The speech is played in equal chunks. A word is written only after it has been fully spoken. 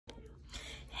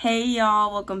Hey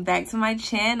y'all, welcome back to my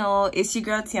channel. It's your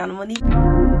girl Tiana Monique.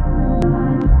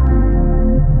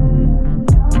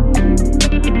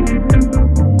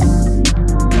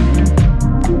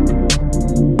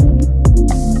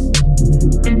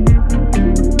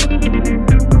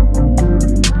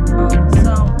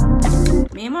 So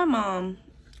me and my mom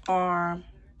are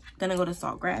gonna go to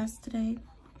Saltgrass today,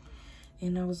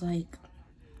 and I was like,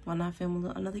 why not film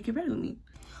another Get Ready With Me?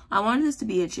 I wanted this to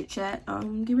be a chit chat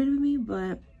Get Ready With Me,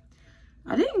 but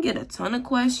I didn't get a ton of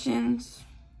questions.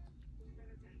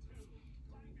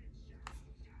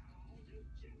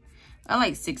 I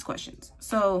like 6 questions,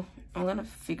 so I'm gonna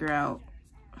figure out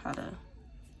how to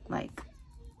like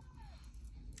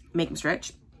make them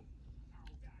stretch.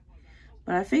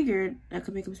 But I figured I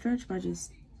could make them stretch by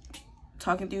just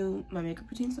talking through my makeup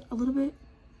routines a little bit,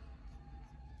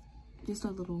 just a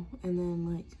little, and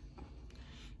then like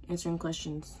answering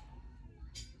questions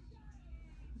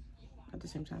at the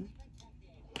same time.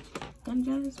 Done,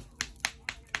 guys.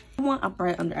 I want a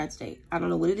bright under eye today. I don't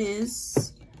know what it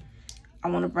is. I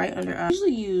want a bright under eye. I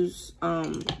usually use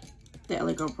the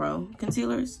LA Girl Pro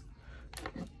concealers,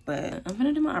 but I'm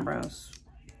gonna do my eyebrows.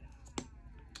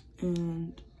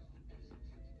 And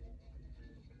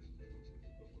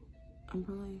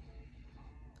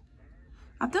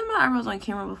I've done my eyebrows on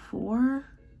camera before,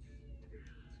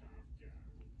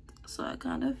 so I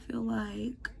kind of feel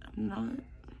like I'm not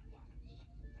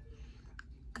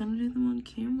gonna do them on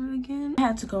camera again. I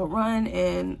had to go run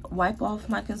and wipe off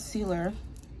my concealer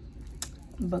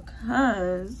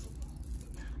because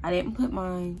I didn't put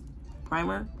my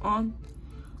primer on.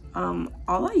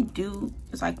 All I do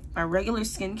is like my regular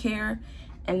skincare,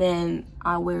 and then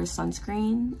I wear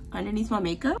sunscreen underneath my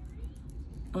makeup.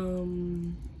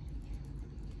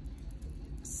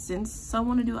 Since I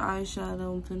want to do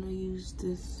eyeshadow, I'm gonna use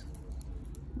this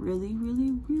really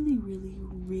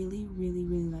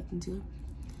light concealer.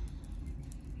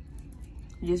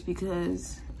 Just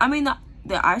because, I mean, the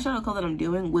eyeshadow color that I'm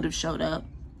doing would have showed up.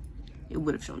 It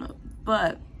would have shown up,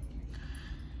 but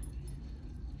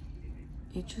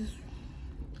it just,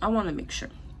 I want to make sure.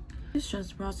 It's just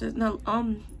the process. Now,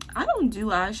 I don't do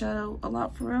eyeshadow a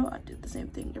lot for real. I do the same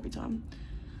thing every time.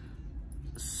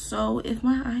 So if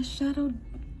my eyeshadow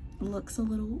looks a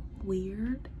little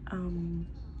weird,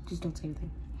 just don't say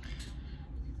anything.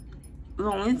 The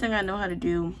only thing I know how to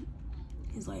do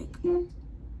is like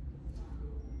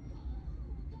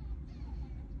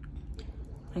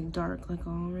dark, like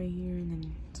all right here, and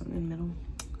then something in the middle,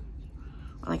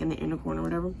 or like in the inner corner or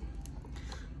whatever,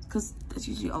 because that's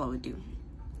usually all I would do.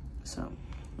 So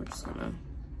we're just gonna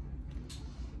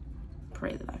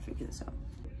pray that I figure this out.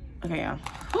 Okay, yeah.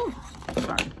 Whew,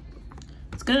 sorry.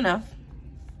 It's good enough.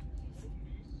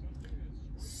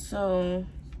 So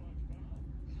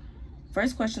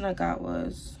first question I got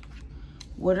was,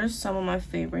 what are some of my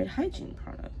favorite hygiene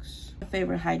products? My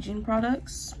favorite hygiene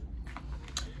products,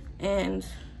 and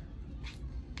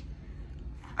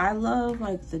I love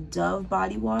like the Dove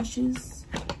body washes.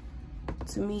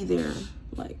 To me, they're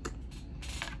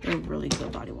really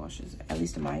good body washes, at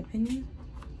least in my opinion.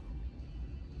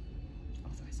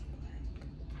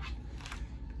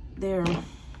 They're,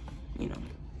 you know,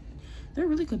 they're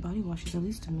really good body washes, at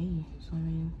least to me. So I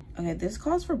mean, okay, this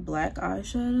calls for black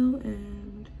eyeshadow,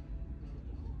 and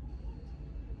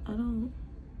I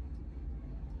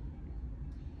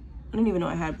didn't even know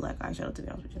I had black eyeshadow, to be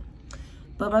honest with you.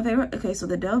 But my favorite, okay, so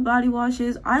the Dove body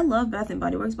washes. I love Bath &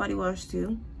 Body Works body wash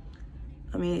too.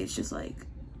 I mean, it's just like,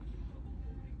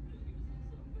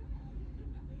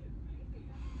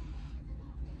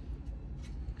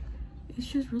 it's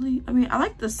just really, I mean, I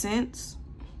like the scents.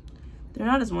 They're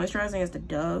not as moisturizing as the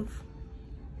Dove.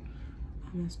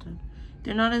 I messed up.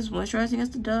 They're not as moisturizing as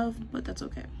the Dove, but that's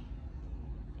okay,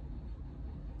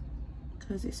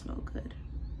 because they smell good.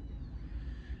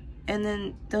 And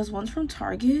then those ones from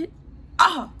Target.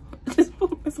 Ah! I just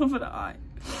poked myself in the eye.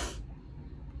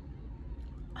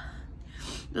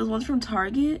 Those ones from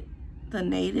Target, the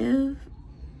Native.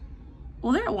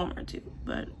 Well, they're at Walmart too,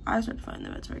 but I started to find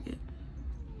them at Target.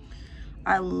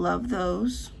 I love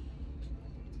those.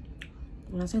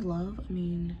 When I say love, I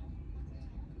mean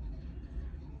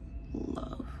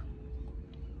love.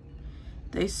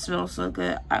 They smell so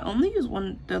good. I only use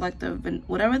one. They're like the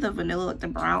whatever the vanilla, like the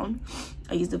brown.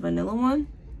 I use the vanilla one.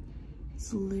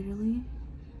 It's literally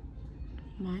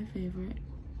my favorite.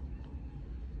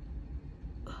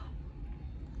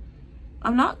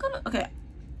 I'm not gonna, okay,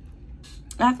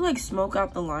 I have to like smoke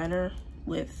out the liner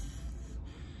with,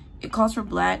 it calls for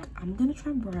black. I'm gonna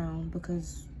try brown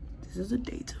because this is a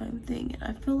daytime thing, and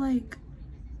I feel like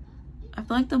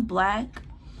the black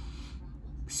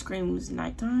screams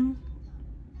nighttime.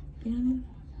 You know what I mean?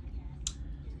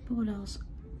 But what else?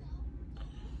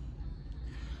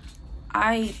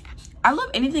 I love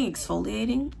anything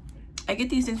exfoliating. I get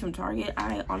these things from Target.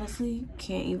 I honestly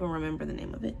can't even remember the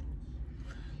name of it.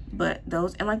 But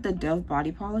those, and like the Dove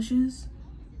body polishes,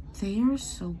 they are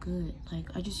so good.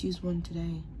 Like, I just used one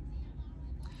today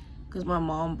because my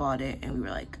mom bought it and we were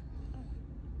like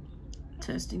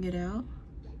testing it out.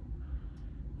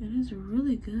 It is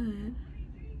really good.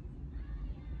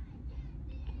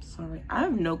 Sorry, I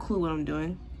have no clue what I'm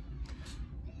doing,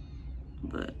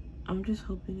 but I'm just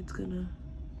hoping it's gonna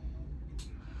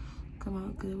come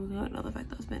out good. We're gonna ignore the fact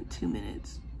that I spent 2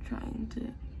 minutes trying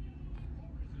to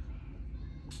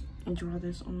draw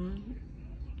this on.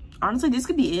 Honestly, this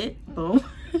could be it. Boom.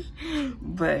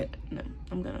 But no,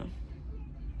 I'm gonna.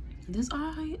 This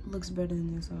eye looks better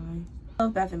than this eye. I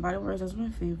love Bath and Body Works. That's my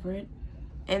favorite.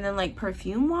 And then like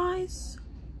perfume wise,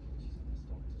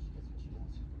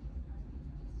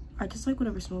 I just like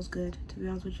whatever smells good, to be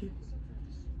honest with you.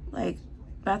 Like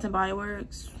Bath and Body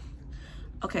Works.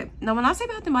 Okay, now when I say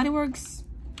Bath and Body Works,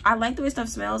 I like the way stuff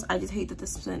smells. I just hate that the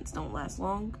scents don't last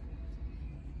long.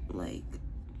 Like,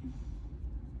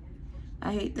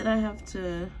 I hate that I have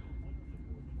to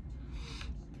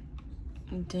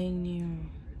dang near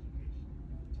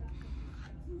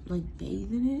like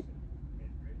bathe in it.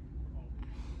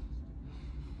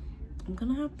 I'm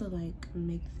gonna have to like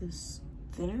make this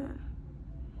thinner.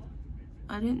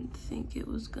 I didn't think it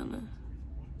was gonna.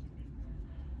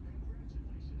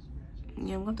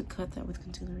 Yeah, I'm going to cut that with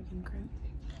concealer again, great.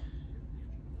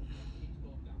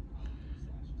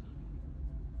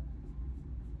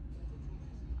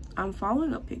 I'm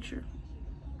following a picture.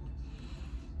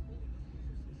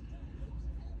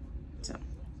 So,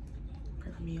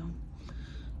 pray for me, y'all.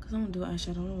 Because I don't do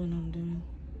eyeshadow, I don't really know what I'm doing.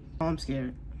 Oh, I'm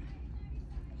scared.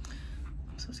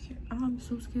 I'm so scared. Oh, I'm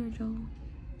so scared, y'all.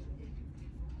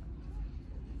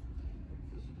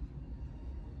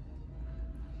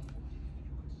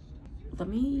 Let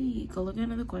me go look at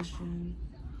another question.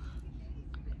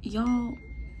 Y'all,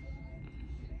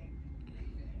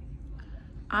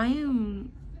 I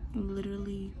am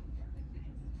literally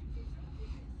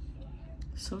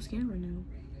so scared right now.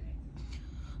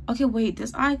 Okay, wait,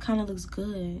 this eye kind of looks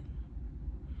good.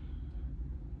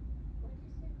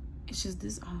 It's just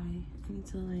this eye. I need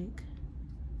to like...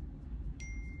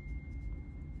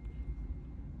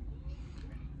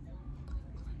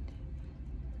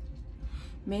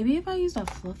 Maybe if I used a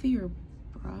fluffier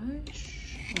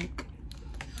brush, like...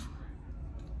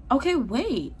 Okay,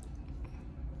 wait.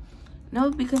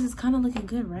 No, because it's kind of looking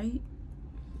good, right?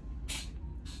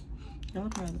 Y'all are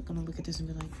probably gonna look at this and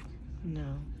be like, no.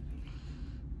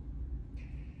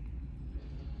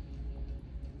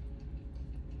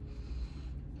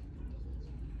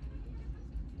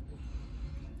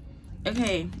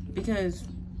 Okay, because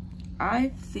I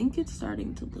think it's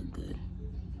starting to look good.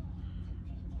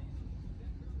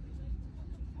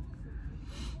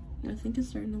 I think it's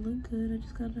starting to look good. I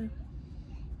just gotta...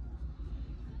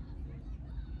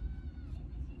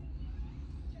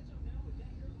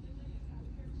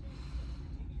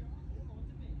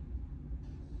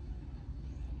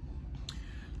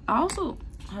 I also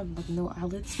have like no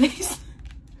eyelid space.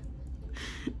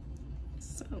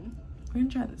 So we're gonna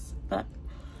try this. But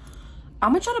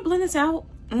I'm gonna try to blend this out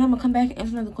and then I'm gonna come back and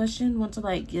answer another question once I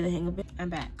like get a hang of it. I'm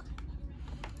back.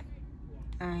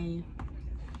 I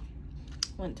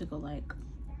went to go like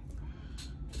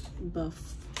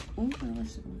buff. Oh,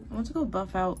 I want to go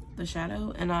buff out the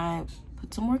shadow and I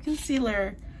put some more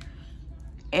concealer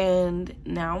and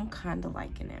now I'm kind of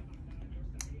liking it.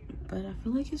 But I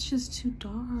feel like it's just too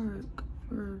dark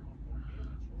for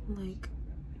like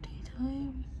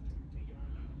daytime.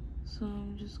 So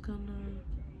I'm just gonna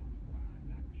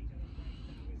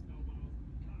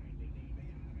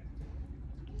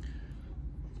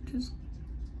just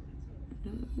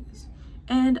do this.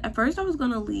 And at first I was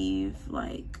gonna leave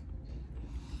like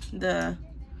the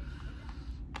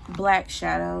black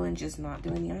shadow and just not do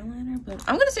any eyeliner, but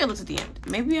I'm gonna say it looks at the end.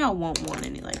 Maybe I won't want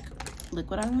any like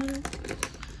liquid eyeliner,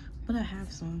 but I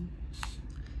have some,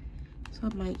 so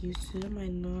I might use it, I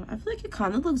might not. I feel like it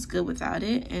kind of looks good without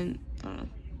it, and I don't know.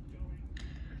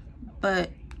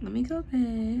 But let me go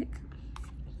back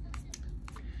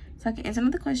so I can answer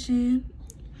another question.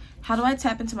 How do I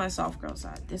tap into my soft girl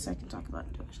side? This I can talk about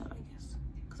in a shot, I guess,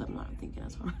 because I'm not thinking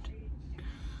as hard.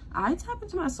 I tap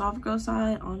into my soft girl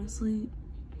side, honestly.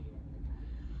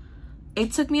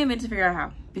 It took me a minute to figure out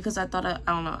how, because I thought I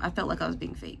don't know, I felt like I was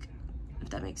being fake, if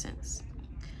that makes sense.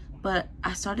 But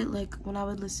I started like when I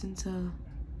would listen to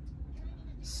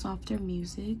softer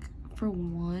music, for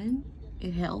one,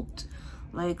 it helped.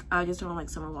 Like I just turn on like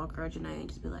Summer Walker or Janae and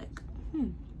just be like,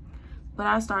 But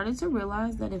I started to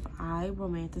realize that if I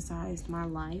romanticized my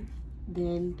life,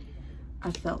 then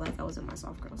I felt like I was in my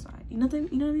soft girl side. You know what I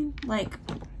mean? Like,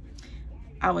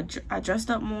 I dressed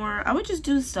up more. I would just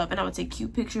do stuff, and I would take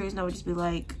cute pictures, and I would just be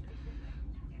like,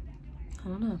 I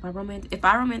don't know, if I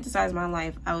romanticized my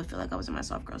life, I would feel like I was in my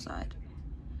soft girl side.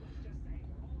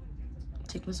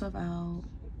 Take myself out,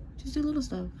 just do little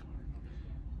stuff.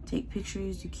 Take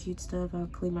pictures, do cute stuff. I'll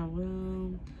clean my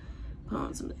room, put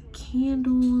on some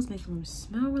candles, make the room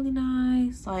smell really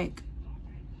nice. Like,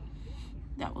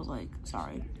 that was like,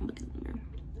 sorry, I'm looking in the mirror.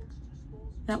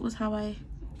 That was how I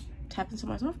tapped into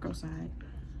my soft girl side.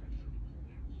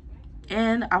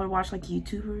 And I would watch like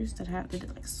YouTubers that did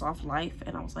like soft life,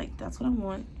 and I was like, that's what I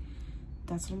want.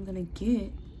 That's what I'm gonna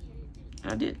get.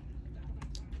 And I did.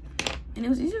 And it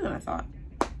was easier than I thought.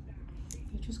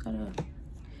 You just gotta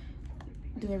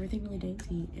do everything really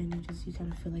dainty, and you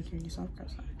kind of feel like you're in your soft girl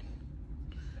side.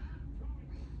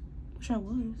 Which I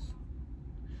was.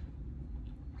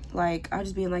 Like, I'd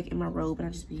just be like in my robe,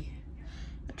 and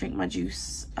I drink my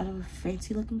juice out of a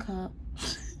fancy looking cup.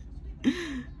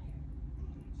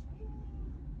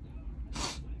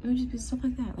 It would just be stuff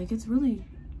like that. Like, it's really,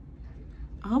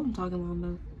 I hope I'm talking long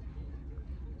enough.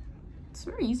 It's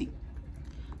very easy.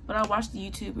 But I watched the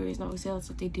YouTubers, and I would say all the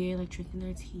stuff they did, like drinking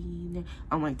their tea.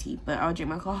 I don't like tea, but I would drink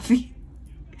my coffee.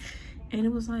 And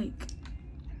it was like,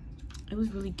 it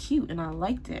was really cute, and I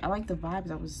liked it. I liked the vibes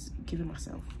I was giving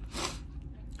myself.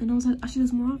 And I was like, I should do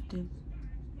this more often.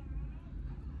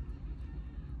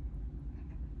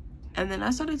 And then I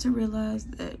started to realize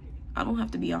that I don't have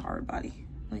to be a hard body.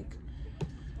 Like,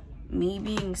 me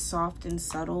being soft and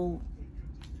subtle,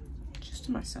 just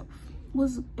to myself, it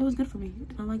was good for me.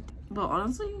 I liked it. But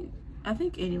honestly, I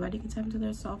think anybody can tap into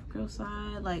their soft girl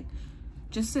side. Like,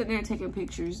 just sitting there taking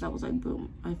pictures, that was like,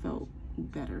 boom, I felt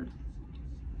better.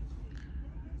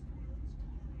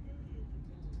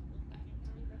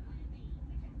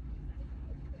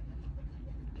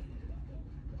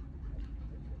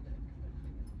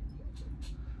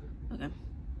 Okay.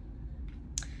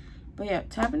 But yeah,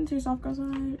 tapping into your soft girl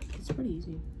side, it's pretty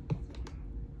easy.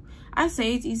 I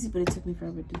say it's easy, but it took me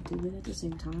forever to do it at the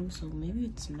same time, so maybe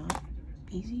it's not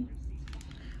easy.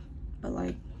 But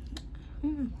like,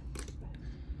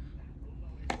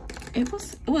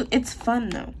 it's fun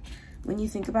though. When you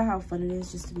think about how fun it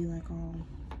is just to be like all,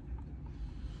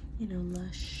 you know,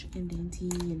 lush and dainty,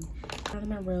 and out of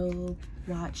my robe,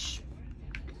 watch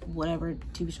whatever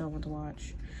TV show I want to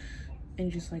watch, and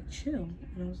just like chill.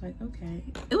 And I was like, okay,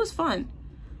 it was fun.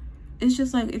 It's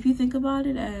just like, if you think about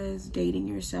it as dating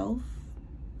yourself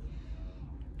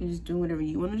and just doing whatever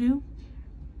you want to do,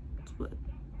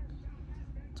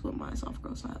 that's what my soft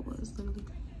girl side was, literally.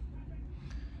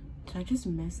 Did I just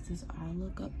mess this eye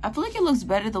look up? I feel like it looks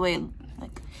better the way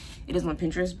it is on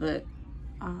Pinterest, but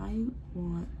I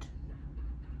want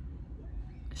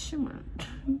shimmer.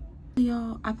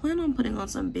 Y'all, I plan on putting on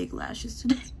some big lashes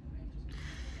today.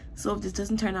 So if this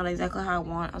doesn't turn out exactly how I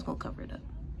want, I was gonna cover it up.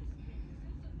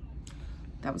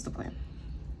 That was the plan.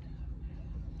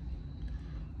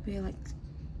 But yeah, like,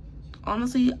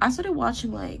 honestly, I started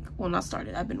watching, like, well, not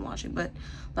started, I've been watching, but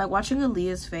like watching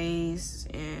Aaliyah's Face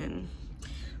and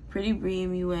Pretty Brie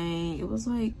MUA. It was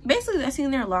like, basically I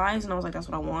seen their lives and I was like, that's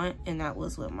what I want. And that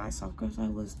was what my soft girl side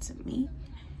was to me.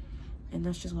 And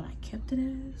that's just what I kept it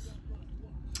as.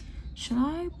 Should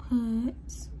I put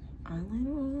eyeliner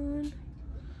on?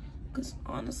 Because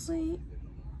honestly,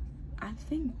 I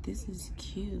think this is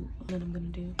cute. What I'm gonna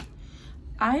do,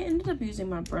 I ended up using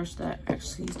my brush that I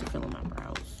actually used to fill in my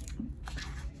brows,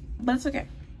 but it's okay.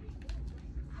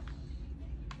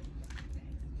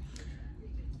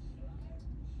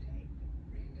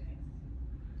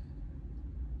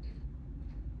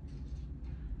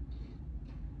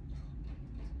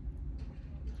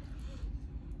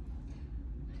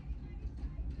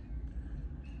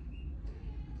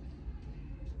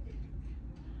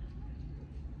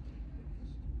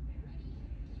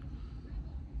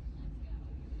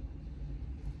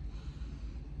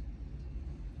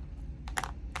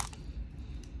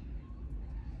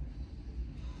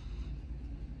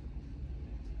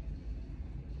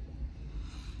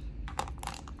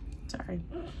 Sorry.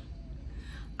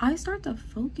 I start to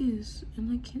focus and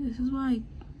like, this is why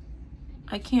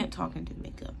I can't talk and do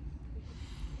makeup.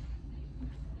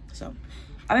 So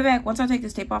I'll be back once I take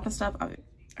this tape off and stuff. Alright,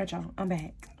 y'all, I'm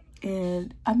back.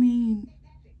 And I mean,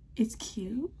 it's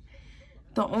cute.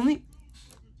 The only,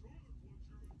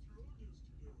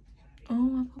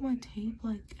 oh, I put my tape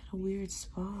like at a weird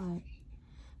spot.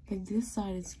 Like this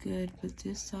side is good, but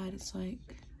this side it's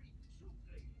like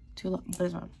too low, but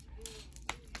it's fine.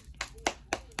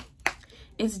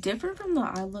 It's different from the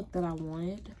eye look that I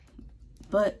wanted,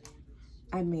 but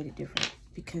I made it different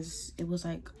because it was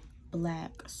like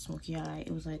black, smoky eye.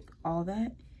 It was like all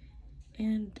that,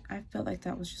 and I felt like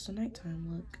that was just a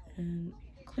nighttime look, and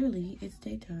clearly it's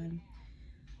daytime.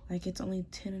 Like, it's only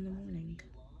 10 in the morning.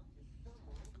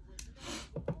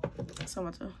 So I'm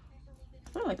about to, I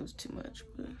feel like it was too much,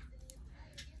 but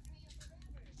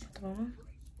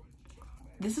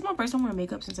this is my first time wearing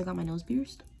makeup since I got my nose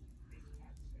pierced.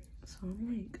 So I'm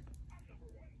like,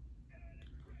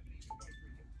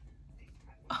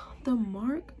 oh, the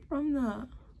mark from the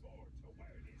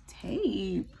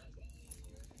tape.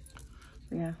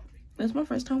 Yeah, it's my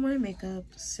first time wearing makeup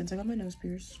since I got my nose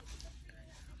pierced,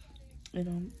 and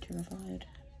I'm terrified.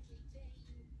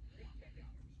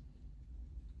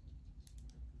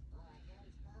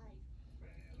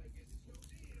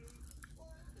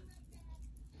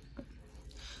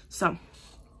 So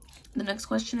the next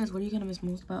question is, what are you gonna miss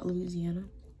most about Louisiana?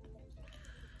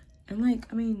 And like,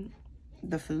 I mean,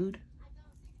 the food.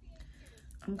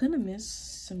 I'm gonna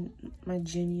miss my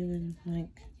genuine,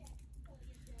 like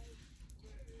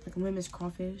I'm gonna miss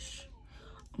crawfish.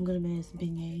 I'm gonna miss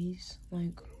beignets.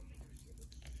 Like,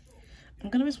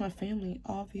 I'm gonna miss my family,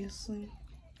 obviously.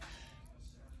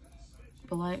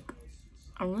 But like,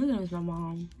 I'm really gonna miss my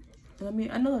mom. And I mean,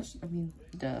 I know that's, I mean,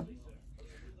 duh.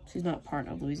 She's not part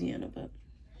of Louisiana, but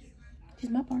she's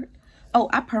my part. Oh,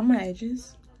 I perm my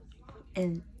edges,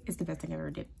 and it's the best thing I ever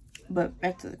did. But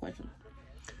back to the question.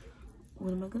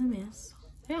 What am I gonna miss?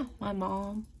 Yeah, my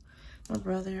mom, my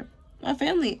brother, my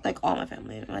family, like all my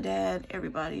family, my dad,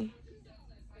 everybody.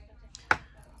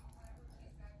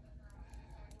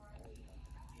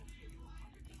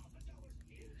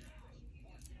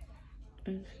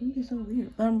 And food is so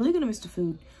weird, but I'm really gonna miss the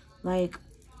food. Like,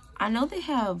 I know they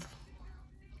have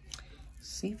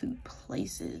seafood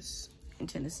places in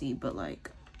Tennessee, but like,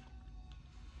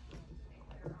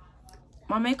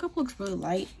 my makeup looks really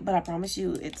light, but I promise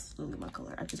you it's literally my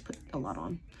color. I just put a lot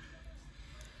on.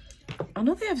 I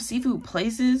know they have seafood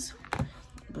places,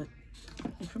 but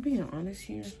if we're being honest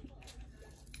here,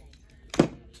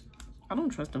 I don't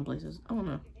trust them places. I don't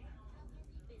know.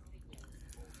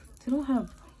 They don't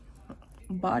have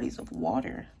bodies of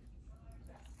water.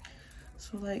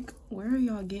 So like, where are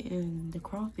y'all getting the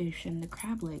crawfish and the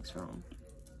crab legs from?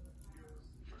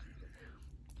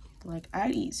 Like,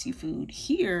 I'd eat seafood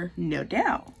here, no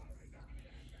doubt.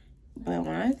 But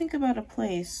when I think about a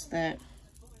place that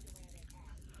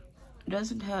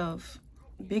doesn't have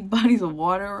big bodies of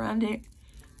water around it,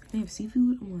 they have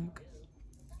seafood, I'm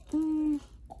like,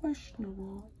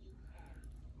 questionable.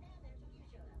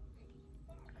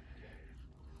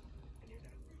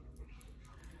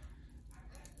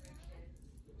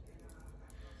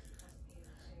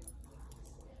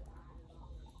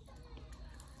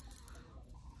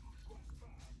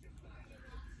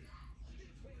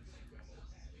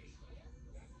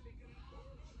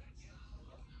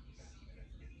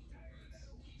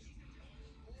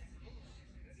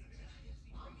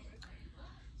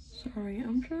 Sorry,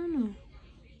 I'm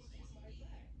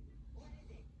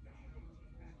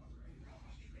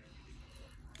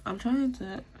trying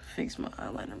to fix my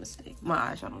eyeliner mistake, my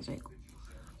eyeshadow mistake.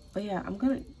 But yeah, I'm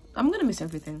gonna miss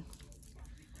everything.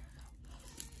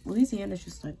 Louisiana's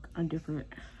just like a whole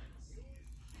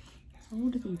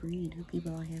different breed of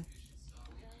people out here.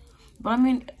 But I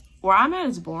mean, where I'm at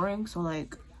is boring, so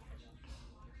like,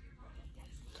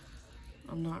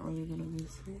 I'm not really gonna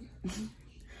miss it.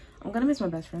 I'm gonna miss my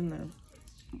best friend though,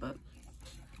 but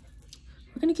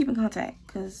we're gonna keep in contact,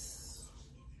 because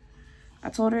I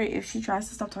told her if she tries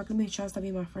to stop talking to me, tries to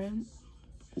be my friend,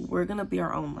 we're gonna be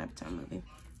our own Lifetime movie.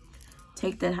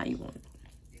 Take that how you want it.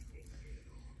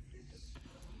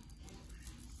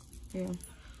 Yeah,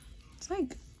 it's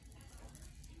like,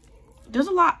 there's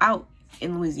a lot out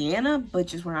in Louisiana, but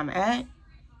just where I'm at,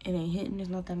 it ain't hitting. There's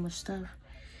not that much stuff,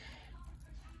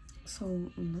 so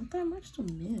not that much to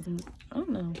miss. I don't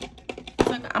know. It's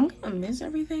like, I'm gonna miss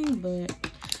everything, but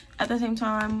at the same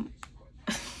time,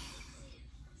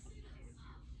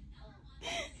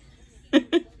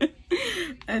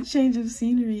 a change of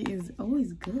scenery is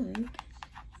always good.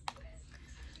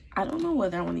 I don't know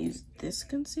whether I want to use this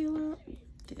concealer or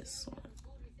this one,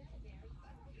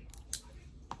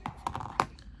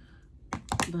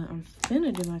 but I'm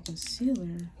finna do my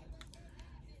concealer.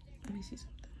 Let me see something.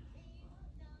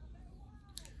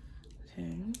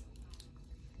 Okay.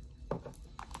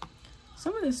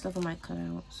 Some of this stuff I might cut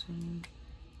out soon.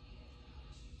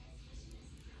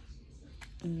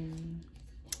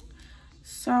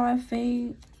 So I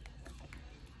think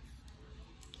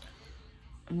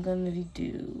I'm gonna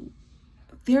do,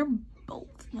 they're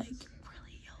both like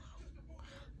really yellow,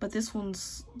 but this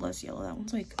one's less yellow. That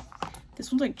one's like,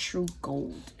 This one's like true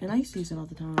gold, and I used to use it all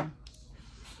the time.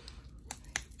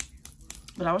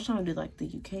 But I was trying to do like the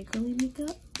UK girly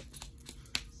makeup.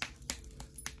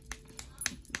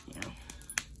 Yeah.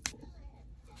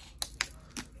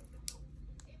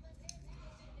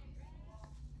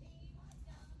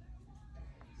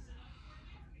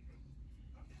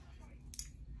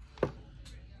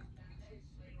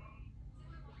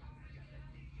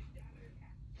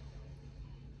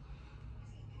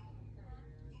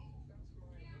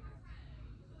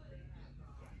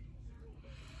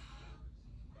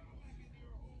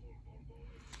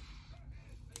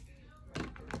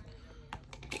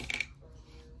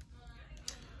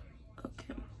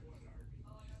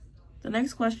 The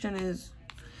next question is,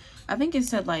 I think it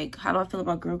said like, how do I feel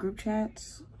about girl group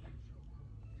chats?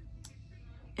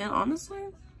 And honestly,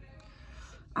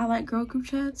 I like girl group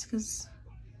chats because,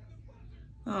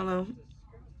 I don't know,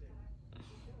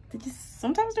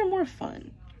 sometimes they're more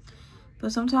fun,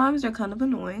 but sometimes they're kind of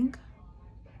annoying.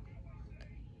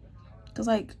 Because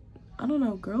like, I don't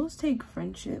know, girls take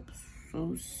friendships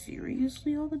so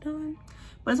seriously all the time.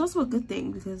 But it's also a good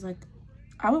thing because like,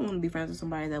 I wouldn't want to be friends with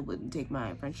somebody that wouldn't take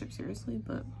my friendship seriously,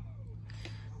 but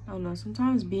I don't know,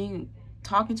 sometimes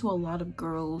talking to a lot of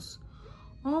girls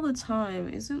all the time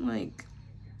isn't like,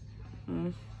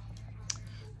 isn't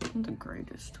the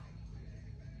greatest.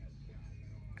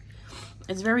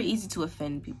 It's very easy to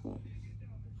offend people.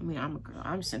 I mean, I'm a girl,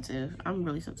 I'm sensitive, I'm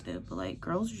really sensitive, but like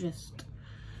girls are just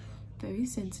very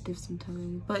sensitive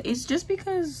sometimes. But it's just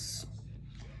because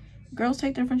girls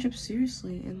take their friendships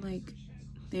seriously and like,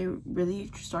 they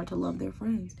really start to love their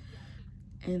friends,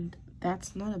 and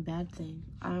that's not a bad thing.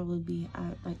 I'm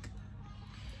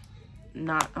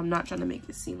not trying to make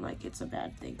it seem like it's a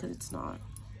bad thing, because it's not.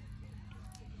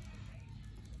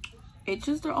 It's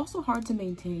just, they're also hard to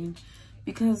maintain,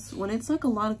 because when it's like a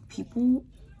lot of people,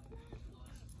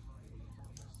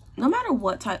 no matter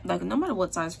what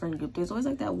size friend group, there's always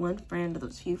like that one friend or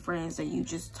those few friends that you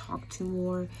just talk to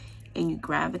more and you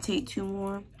gravitate to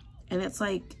more, and it's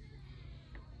like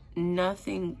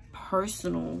nothing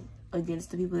personal against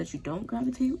the people that you don't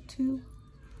gravitate to,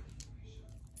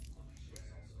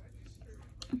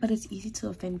 but it's easy to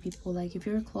offend people. Like if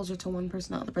you're closer to one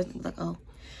person, the other person will be like, oh,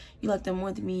 you like them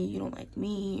more than me, you don't like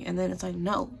me. And then it's like,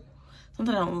 no, it's not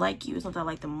that I don't like you, it's not that I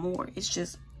like them more, it's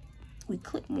just we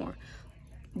click more.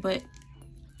 But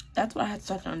that's what I had to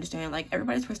start to understand. Like,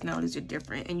 everybody's personalities are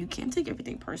different, and you can't take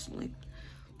everything personally,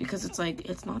 because it's like,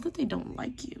 it's not that they don't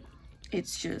like you,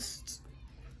 it's just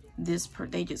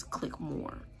they just click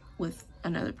more with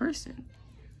another person.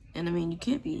 And I mean, you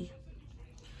can't be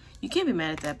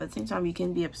mad at that, but at the same time you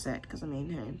can be upset, because I mean,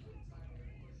 hey,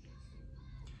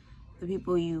 the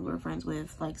people you were friends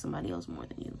with like somebody else more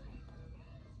than you.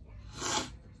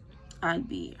 I'd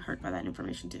be hurt by that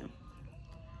information too.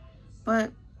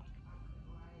 But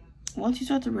once you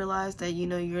start to realize that, you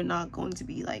know, you're not going to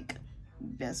be like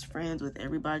best friends with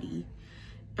everybody,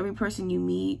 every person you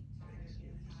meet,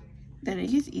 then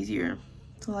it gets easier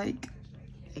to like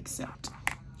accept,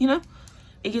 you know?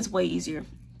 It gets way easier,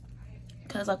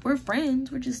 because like, we're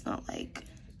friends, we're just not like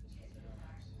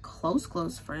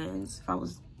close friends. If I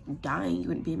was dying, you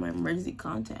wouldn't be in my emergency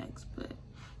contacts. But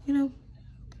you know,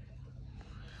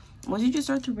 once you just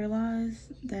start to realize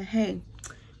that, hey,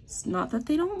 it's not that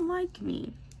they don't like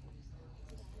me,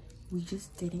 we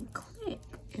just didn't click,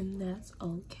 and that's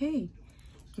okay.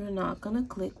 You're not gonna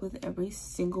click with every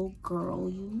single girl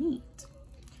you meet.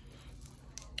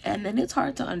 And then it's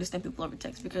hard to understand people over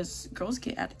text, because girls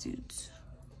get attitudes.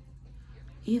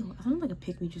 Ew, I sounded like a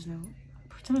pick-me just now.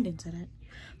 Pretend I didn't say that.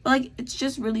 But like, it's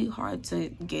just really hard to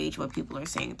gauge what people are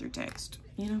saying through text,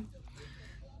 you know?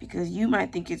 Because you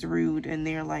might think it's rude and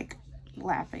they're like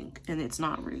laughing, and it's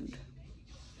not rude.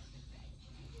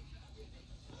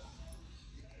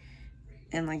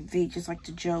 And like, they just like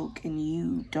to joke and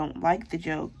you don't like the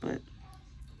joke, but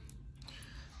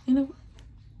you know,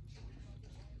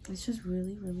 it's just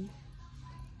really, really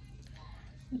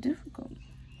difficult.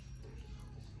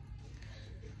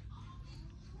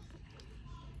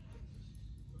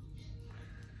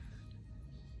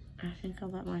 I think I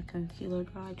let my concealer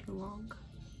dry too long.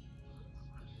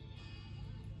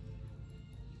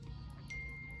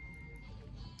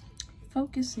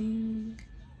 Focusing.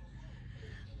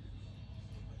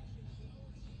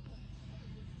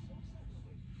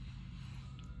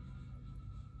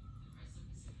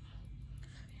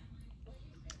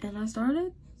 And I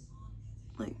started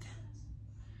like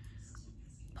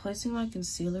placing my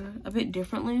concealer a bit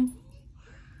differently.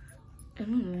 I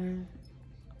don't know.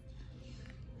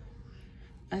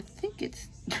 I think it's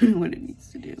doing what it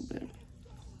needs to do, but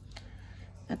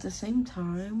at the same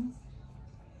time,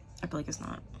 I feel like it's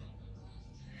not.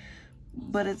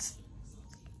 but it's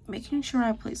making sure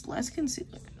I place less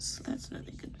concealer. So that's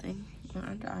another good thing. My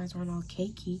under eyes aren't all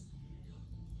cakey.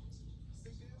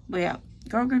 But yeah,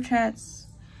 girl group chats.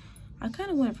 I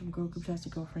kind of went from girl group chats to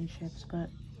girl friendships, but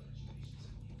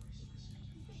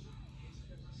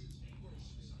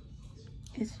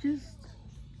it's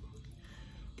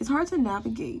hard to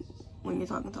navigate when you're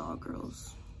talking to all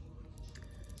girls.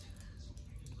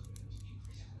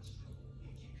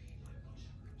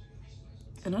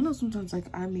 And I know sometimes, like,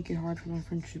 I make it hard for my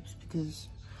friendships because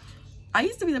I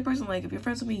used to be the person, like, if you're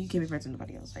friends with me, you can't be friends with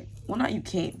anybody else. Like, well, not you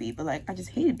can't be, but, like, I just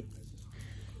hated it.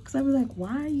 Because I was like,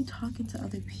 why are you talking to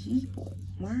other people?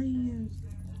 Why are you...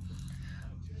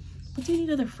 What do you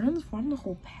need other friends for? I'm the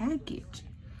whole package.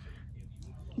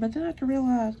 But then I had to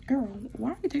realize, girl,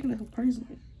 why are you taking it so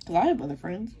personally? Because I have other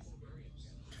friends.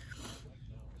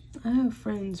 I have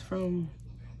friends from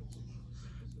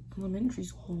elementary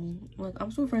school. Like,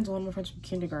 I'm still friends with one of my friends from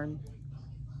kindergarten.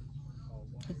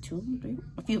 Like 2 of them, 3,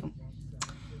 a few of them.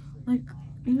 Like,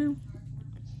 you know.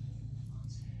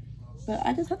 But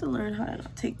I just have to learn how to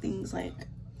not take things like,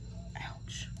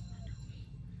 ouch.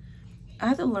 I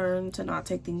have to learn to not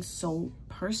take things so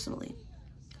personally.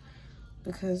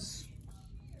 Because,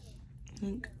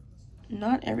 like,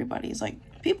 not everybody's, like,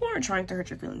 people aren't trying to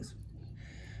hurt your feelings.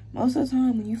 Most of the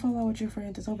time, when you fall out with your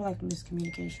friends, it's over, like,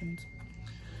 miscommunications.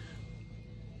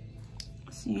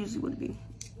 It's usually what it be,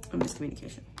 a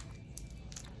miscommunication.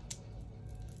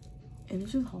 And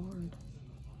it's just hard.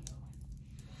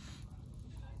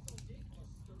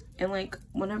 And, like,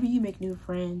 whenever you make new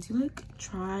friends, you, like,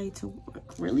 try to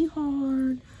work really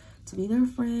hard to be their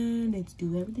friend and to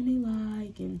do everything they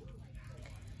like. And,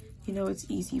 you know, it's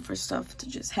easy for stuff to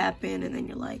just happen. And then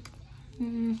you're like,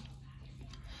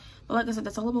 But like I said,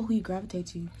 that's all about who you gravitate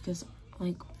to. Because,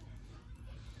 like,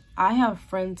 I have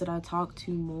friends that I talk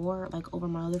to more, like, over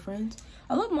my other friends.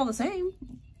 I love them all the same.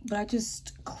 But I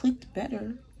just clicked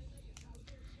better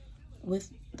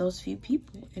with those few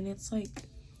people. And it's like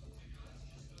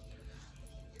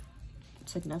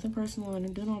nothing personal. I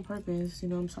didn't do it on purpose. You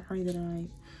know, I'm sorry that I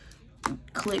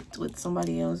clicked with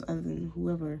somebody else other than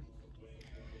whoever.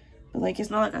 But, like, it's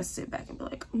not like I sit back and be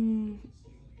like,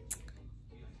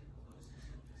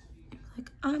 like,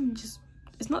 I'm just,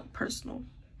 it's not personal.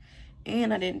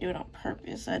 And I didn't do it on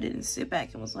purpose. I didn't sit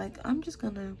back and was like, I'm just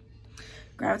gonna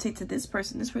gravitate to this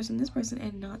person, this person, this person,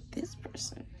 and not this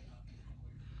person.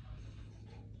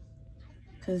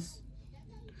 Because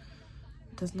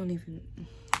that's not even,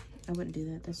 I wouldn't do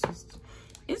that. That's just,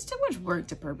 it's too much work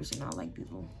to purposely not like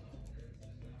people.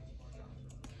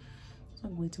 It's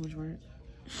like way too much work.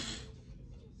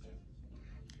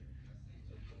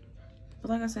 But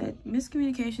like I said,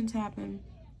 miscommunications happen.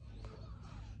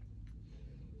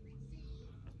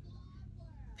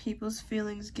 People's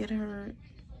feelings get hurt.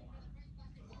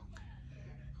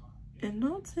 And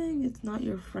not saying it's not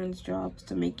your friend's job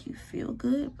to make you feel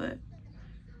good, but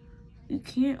you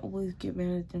can't always get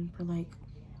mad at them for, like,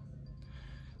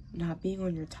 not being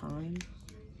on your time.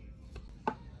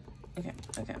 Okay.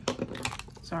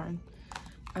 Sorry.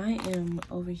 I am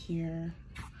over here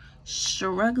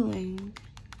struggling.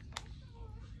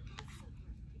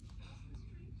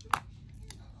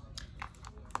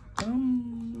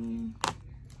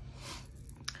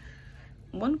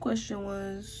 One question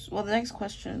was, well, the next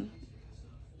question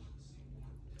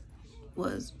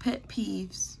was pet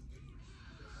peeves.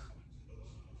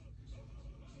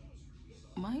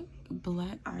 My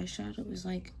black eyeshadow is,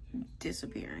 like,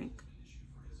 disappearing.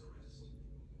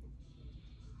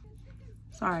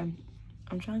 Sorry,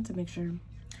 I'm trying to make sure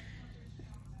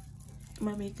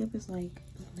my makeup is, like,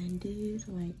 blended,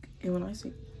 like, and when I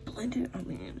say blended, I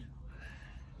mean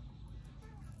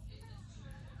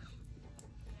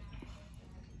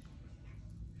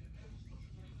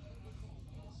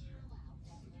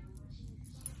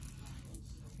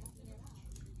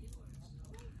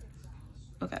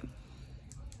okay.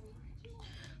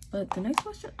 But the next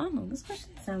question, I don't know, this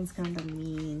question sounds kind of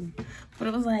mean, but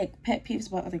it was like pet peeves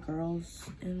about other girls.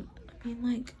 And I mean,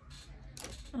 like,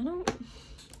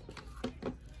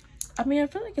 I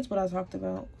feel like it's what I talked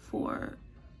about for,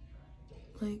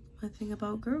 like, my thing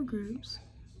about girl groups.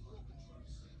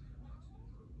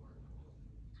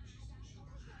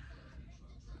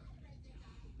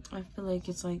 I feel like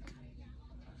it's like,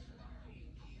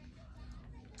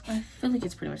 I feel like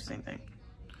it's pretty much the same thing.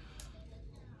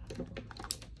 But,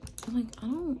 like, I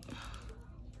don't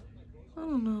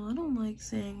know. I don't like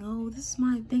saying, oh, this is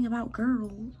my thing about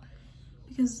girls,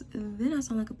 because then I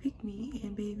sound like a pick-me,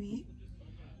 and baby,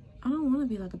 I don't want to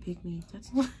be like a pick-me.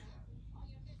 That's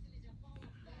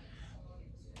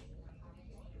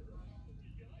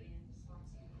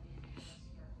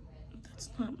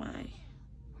not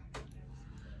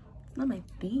my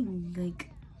thing. Like,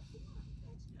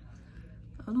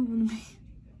 I don't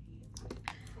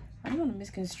want to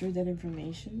misconstrue that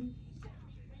information.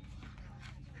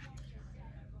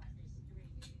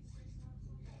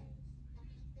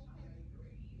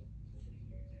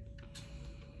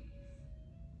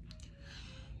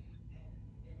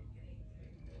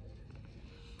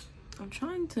 I'm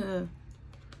trying to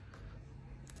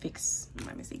fix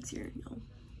my mistakes here, you know.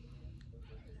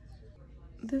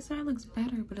 This side looks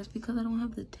better, but it's because I don't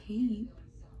have the tape.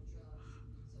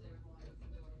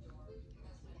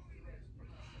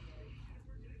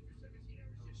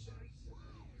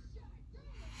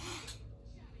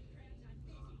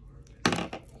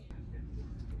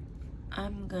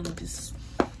 I'm gonna just,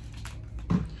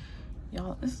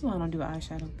 y'all, this is why I don't do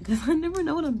eyeshadow, because I never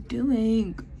know what I'm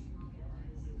doing.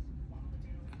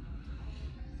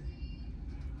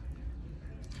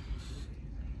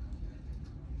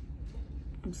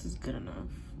 This is good enough.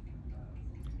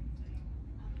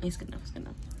 It's good enough, it's good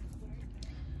enough.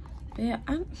 But yeah,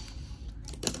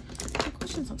 the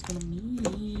question's not gonna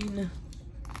mean.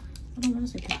 I don't want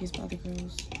to say confused by other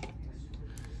girls,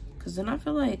 because then I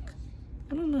feel like,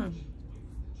 I don't know.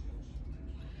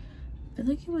 I feel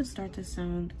like it would start to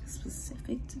sound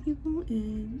specific to people,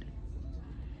 and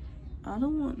I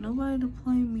don't want nobody to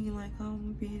play me like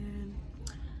I'm being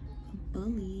a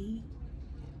bully.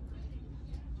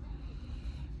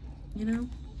 You know?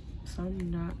 So I'm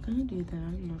not gonna do that.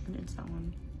 I'm not gonna answer that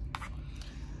one.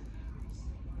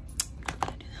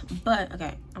 But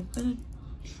okay, I'm gonna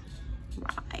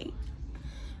try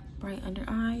bright under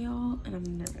eye, y'all, and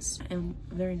I'm nervous. I'm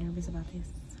very nervous about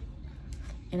this.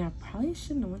 And I probably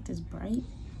shouldn't have went this bright,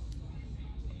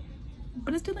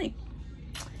 but it's too late.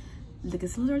 The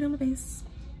concealer's already on the face.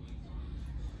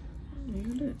 What are you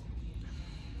gonna do?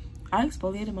 I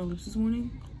exfoliated my lips this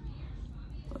morning.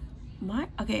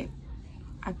 Okay,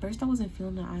 at first I wasn't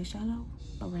feeling the eyeshadow,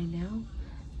 but right now,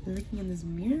 looking in this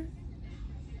mirror,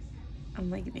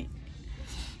 I'm liking it.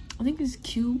 I think it's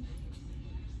cute.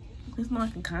 It's not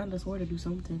like I kind of sort of do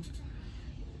something.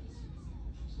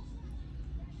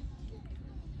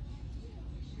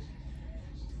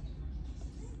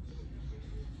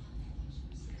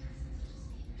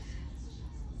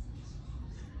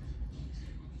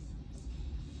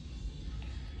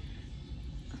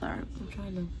 Sorry,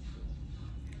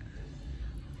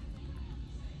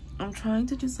 I'm trying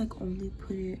to just like only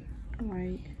put it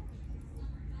right.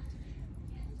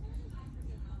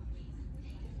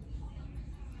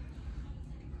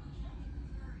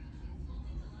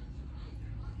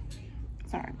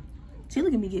 Sorry. See,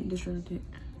 look at me getting distracted.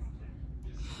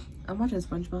 I'm watching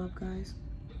SpongeBob, guys.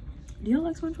 Do y'all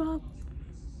like SpongeBob?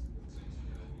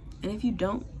 And if you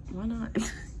don't, why not?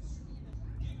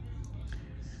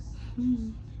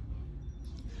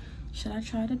 Should I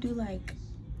try to do like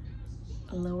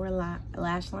a lower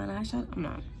lash line eyeshadow? I'm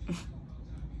not. I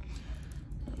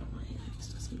don't know why this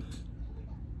doesn't.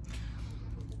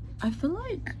 I feel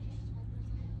like,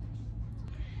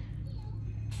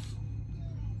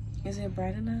 is it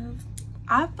bright enough?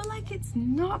 I feel like it's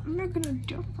not making a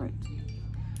difference.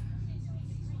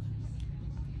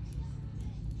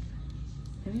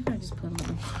 Maybe if I just put a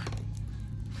little more.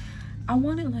 I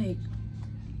want it like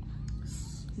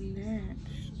snatched.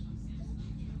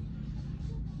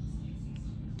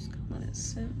 Just gonna let it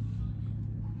sit.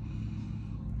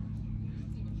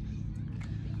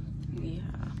 Yeah.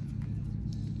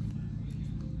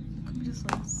 Could we just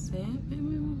let it sit,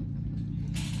 maybe?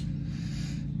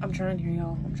 I'm trying here,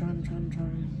 y'all. I'm trying.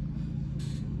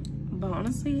 But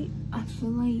honestly, I feel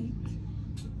like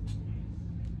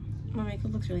my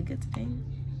makeup looks really good today.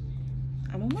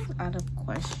 I'm almost out of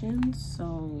questions,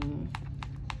 so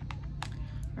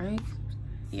right?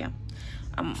 Yeah.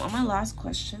 I'm on my last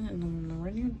question and I'm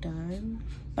nowhere near done.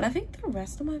 But I think the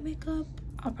rest of my makeup,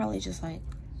 I'll probably just like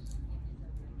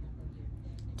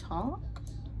talk.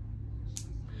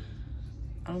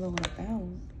 I don't know what about,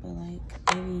 but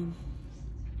like maybe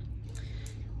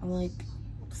I'll like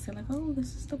say like, oh,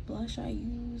 this is the blush I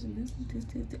use and this.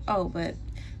 Oh, but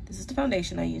this is the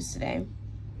foundation I used today.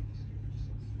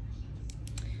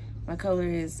 My color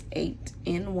is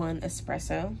 8-in-1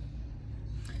 Espresso.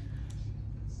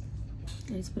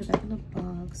 Let's put it back in the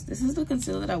box. This is the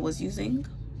concealer that I was using.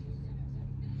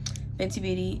 Fenty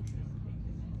Beauty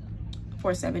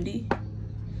 470.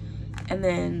 And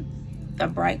then the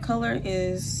bright color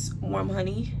is Warm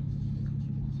Honey.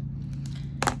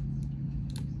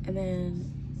 And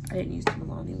then I didn't use the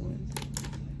Milani one.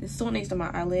 This is one next to my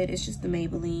eyelid. It's just the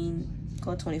Maybelline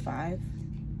Color 25.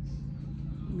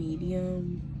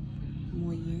 Medium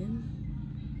Moyen.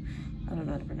 I don't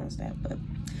know how to pronounce that, but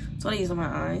That's what I use on my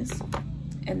eyes.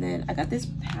 And then I got this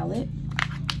palette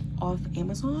off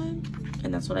Amazon,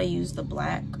 and that's what I use, the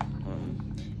black.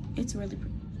 It's really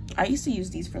pretty. I used to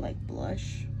use these for like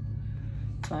blush,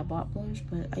 so I bought blush,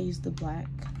 but I used the black.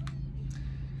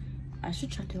 I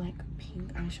should try to do like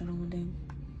pink eyeshadow one day,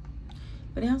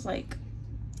 but it has like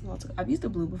lots of, I've used the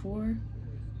blue before.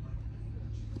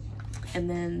 And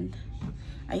then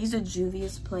I used a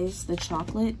Juvia's Place, the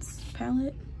chocolates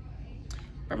palette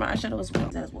for my eyeshadow as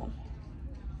well.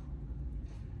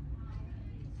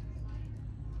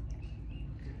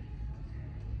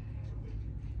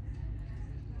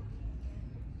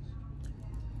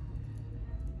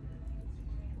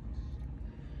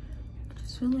 I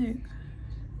just feel like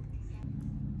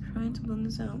trying to blend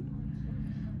this out.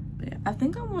 But yeah, I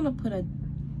think I want to put a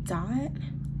dot,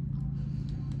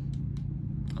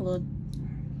 a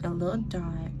little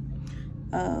dot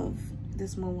of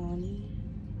this Milani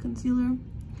concealer.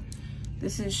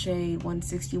 This is shade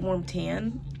 160 Warm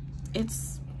Tan.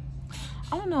 It's,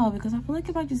 I don't know, because I feel like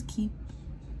if I just keep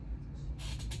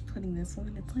putting this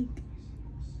on, it's like,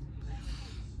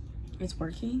 it's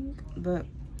working, but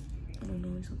I don't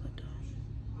know, it's a little dot.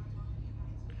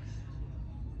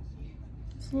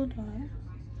 It's a little dot.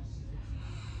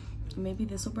 Maybe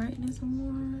this will brighten it some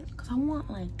more, because I want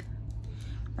like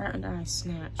right under eye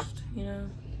snatched, you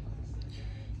know.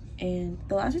 And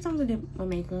the last few times I did my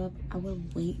makeup, I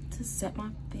would wait to set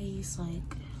my face,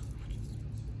 like,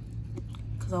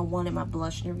 because I wanted my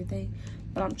blush and everything.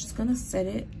 But I'm just gonna set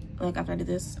it, like after I do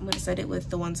this, I'm gonna set it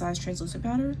with the One Size translucent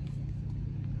powder.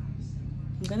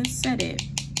 I'm gonna set it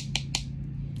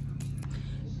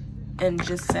and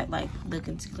just set like the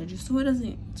concealer just so it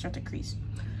doesn't start to crease,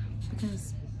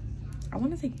 because I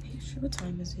want to take pictures. What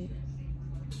time is it?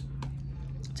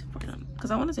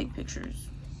 Because I want to take pictures,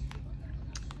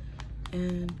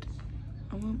 and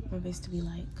I want my face to be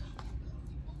like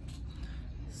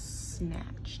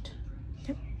snatched.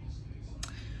 Okay.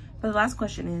 But the last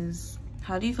question is,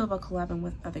 how do you feel about collabing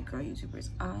with other girl YouTubers?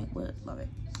 I would love it,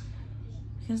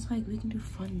 because like we can do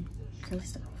fun girly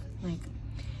stuff, like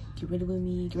get ready with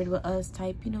me, get ready with us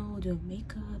type, you know, do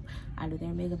makeup, I do their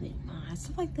makeup,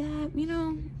 stuff like that, you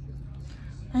know,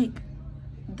 like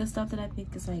the stuff that I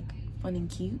think is like fun and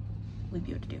cute, we'd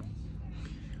be able to do.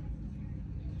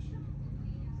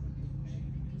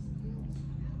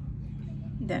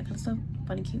 That kind of stuff,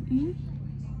 fun and cute.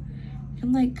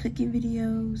 And like cooking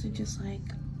videos and just like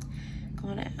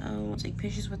going out, take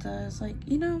pictures with us, like,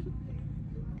 you know,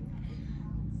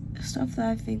 stuff that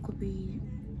I think would be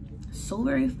so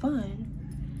very fun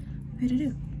for me to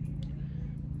do.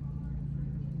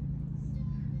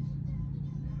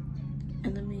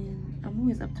 And I mean, I'm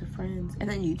always up to friends, and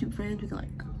then YouTube friends, we can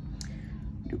like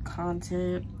do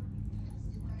content.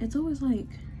 It's always like,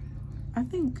 I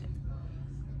think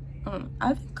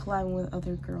collabing with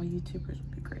other girl YouTubers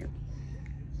would be great.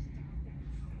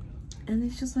 And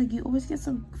it's just like, you always get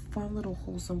some fun little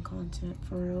wholesome content,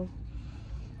 for real.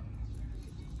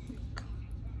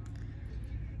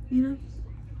 You know?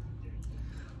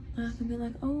 I can be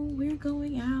like, oh, we're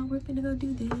going out, we're gonna go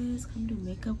do this, come do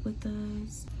makeup with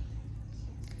us.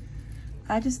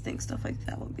 I just think stuff like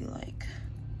that would be like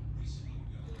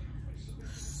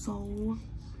so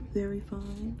very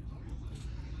fun.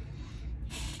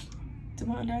 Do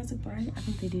my under eyes look bright? I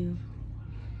think they do.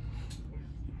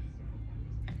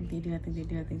 I think they do, I think they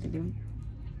do, I think they do.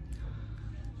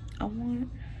 I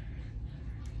want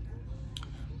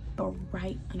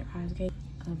bright under eyes, okay?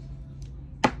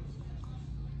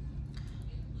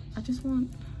 I just want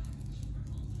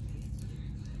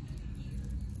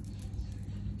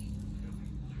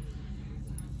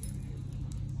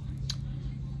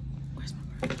where's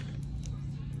my brush?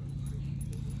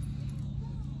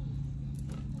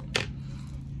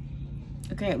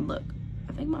 Okay, look,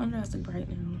 I think my under eyes look bright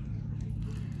now.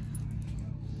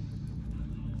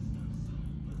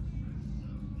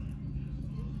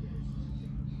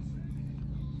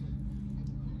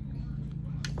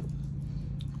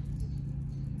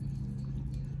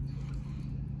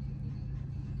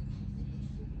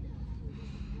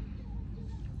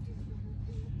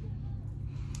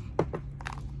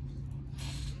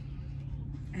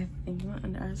 I think my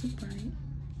under eyes look bright.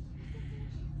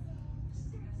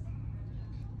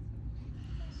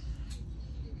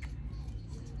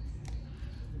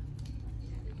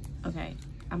 Okay,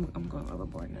 I'm going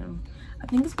overboard now. I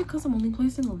think it's because I'm only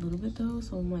placing a little bit though,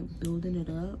 so I'm like building it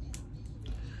up.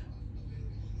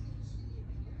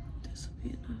 This will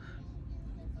be enough.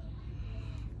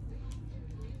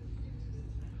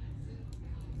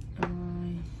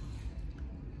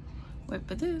 Wait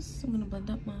for this, I'm gonna blend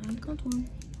up my contour.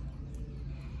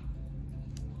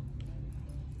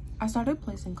 I started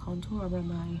placing contour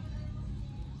around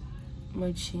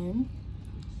my chin.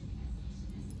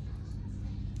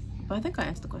 But I think I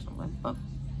answered the question one. But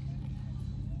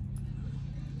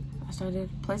I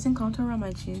started placing contour around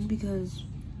my chin because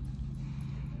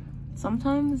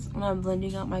sometimes when I'm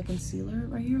blending out my concealer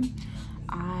right here,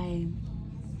 I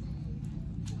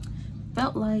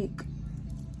felt like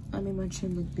I made my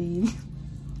chin look big.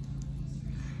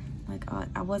 Like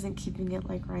I wasn't keeping it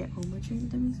like right on my chin, if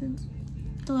that makes sense.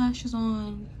 The lashes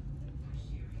on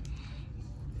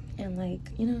and like,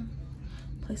 you know,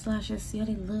 place lashes, see how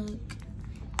they look,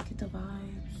 get the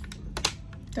vibes.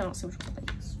 I don't see which one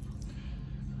I use.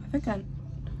 I think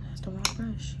that's the wrong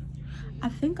brush. I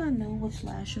think I know which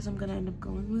lashes I'm gonna end up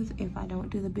going with if I don't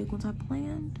do the big ones I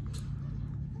planned.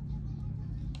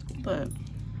 But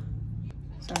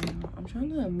sorry, I'm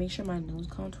trying to make sure my nose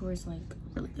contour is like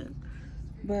really good.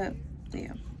 But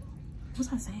yeah, what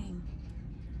was I saying?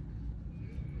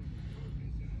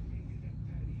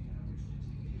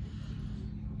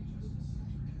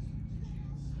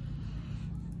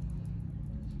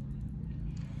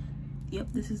 Yep,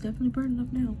 this is definitely burning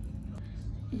up now.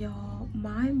 Y'all,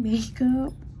 my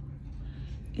makeup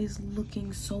is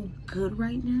looking so good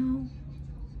right now.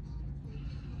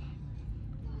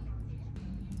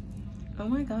 Oh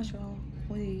my gosh, y'all.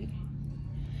 Wait.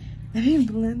 Let me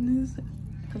blend this.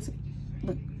 Cause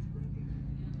look.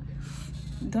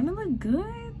 Don't it look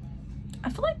good? I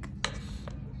feel like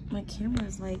my camera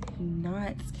is like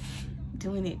not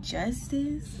doing it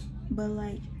justice. But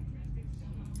like,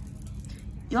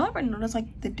 y'all ever notice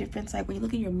like the difference? Like when you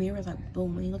look in your mirror, it's like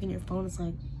boom. When you look in your phone, it's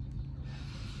like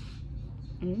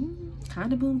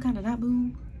kind of boom, kind of not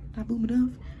boom. Not boom enough.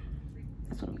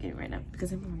 That's what I'm getting right now.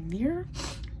 Because in my mirror,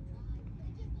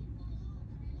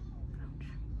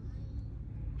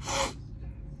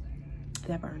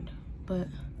 that burned. But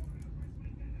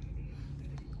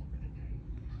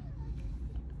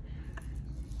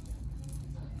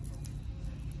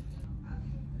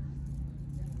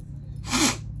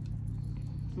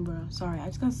bro, sorry, I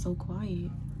just got so quiet.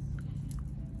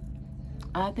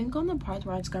 I think on the parts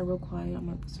where I just got real quiet, I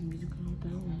might put some music on, but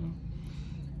I don't know.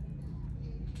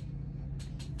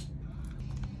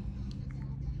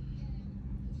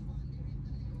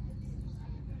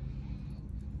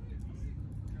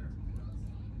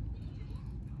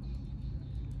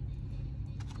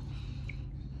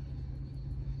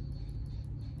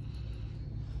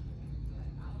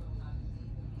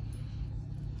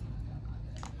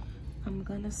 I'm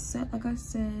gonna set, like I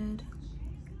said,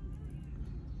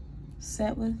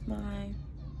 set with my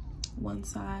one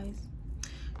size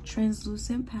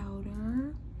translucent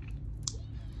powder,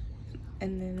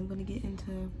 and then I'm gonna get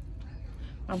into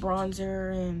my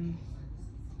bronzer and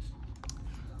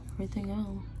everything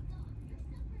else.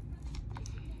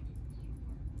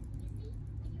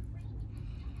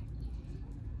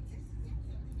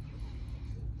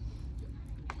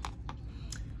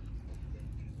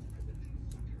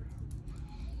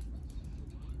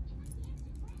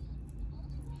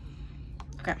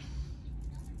 Okay.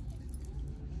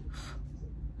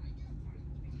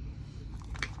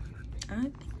 I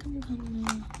think I'm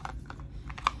gonna.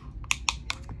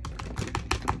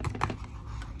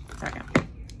 Sorry.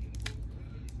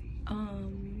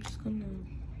 Just gonna.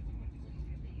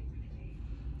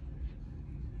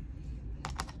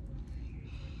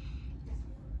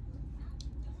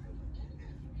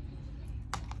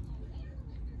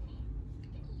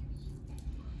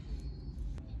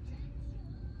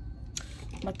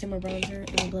 Back to my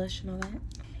bronzer and blush and all that.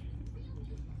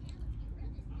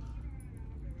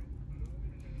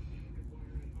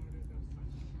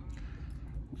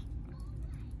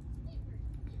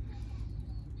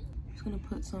 Just gonna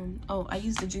put some. Oh, I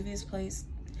use the Juvia's Place.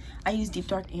 I use deep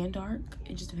dark and dark.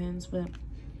 It just depends, but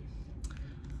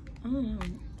I don't know.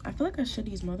 I feel like I should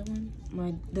use my other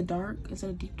one, the dark instead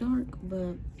of deep dark,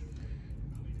 but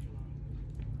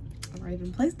I've already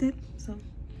even placed it, so.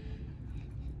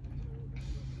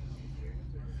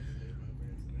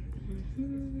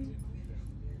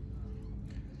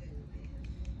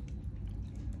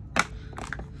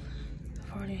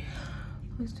 I've already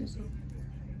placed this up.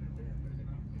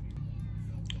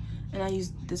 And I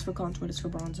use this for contour, this for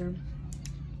bronzer.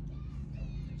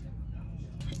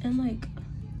 And like,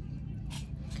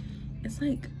 it's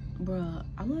like, bruh,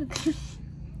 I look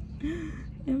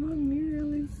in my mirror,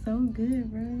 it looks so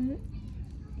good, bruh.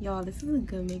 Y'all, this is a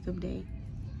good makeup day.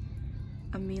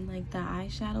 I mean, like, the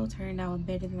eyeshadow turned out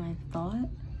better than I thought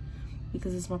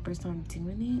because it's my first time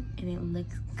doing it, and it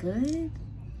looks good.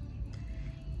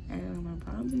 And my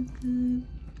bronzer is good.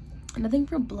 And I think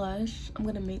for blush, I'm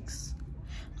gonna mix.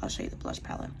 I'll show you the blush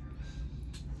palette.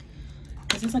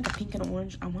 Because it's like a pink and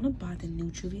orange. I want to buy the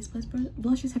new Juvia's Place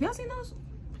blushes. Have y'all seen those?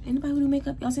 Anybody who do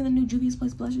makeup? Y'all seen the new Juvia's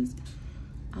Place blushes?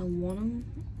 I want them.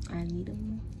 I need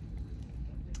them.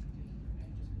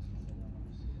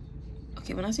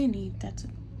 Okay, when I say need, that's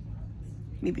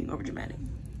me being over dramatic.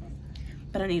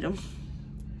 But I need them.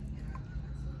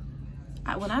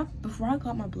 Before I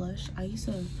got my blush, I used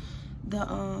to, the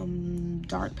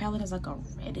dark palette is like a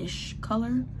reddish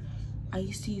color. I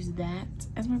used to use that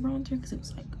as my bronzer because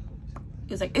it's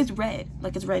red,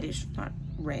 like it's reddish, not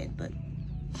red, but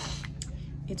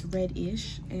it's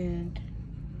reddish, and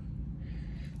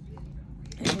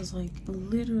it was like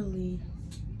literally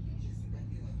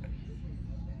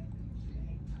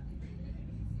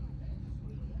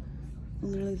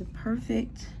the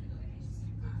perfect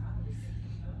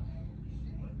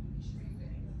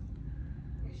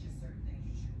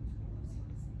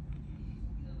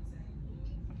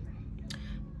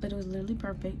but it was literally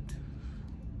perfect.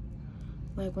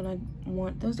 Like when I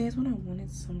want those days when I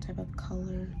wanted some type of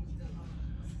color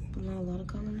but not a lot of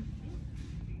color,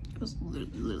 it was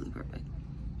literally perfect.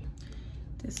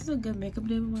 This is a good makeup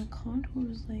day, but my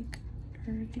contour is like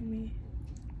hurting me.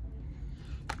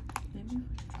 Maybe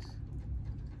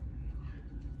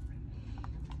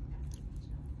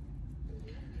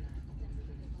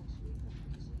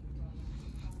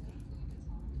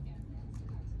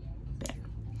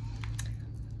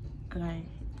okay,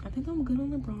 I think I'm good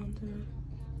on the bronzer.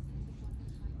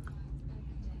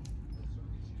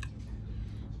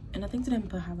 And I think today I'm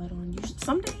gonna put highlight on.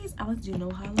 Some days I like to do no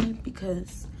highlight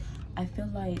because I feel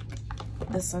like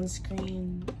the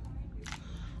sunscreen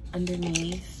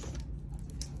underneath,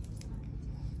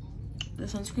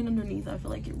 I feel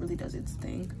like it really does its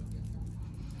thing.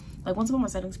 Like once I put my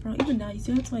setting spray on, even now, you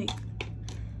see it's like,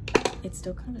 it's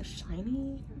still kind of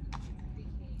shiny.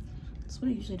 That's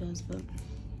what it usually does, but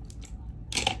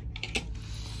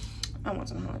I want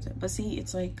some highlights. But see,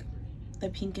 it's like the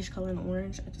pinkish color and the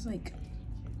orange. I just like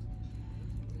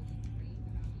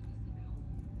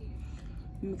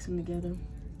mix them together.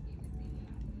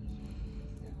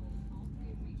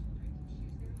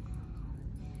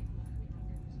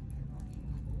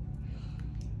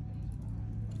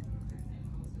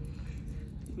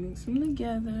 Mix them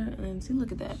together, and then see,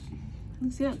 look at that. You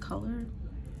see that color?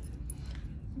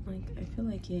 Like, I feel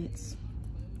like it's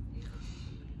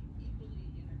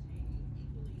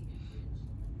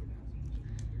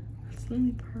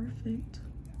really perfect.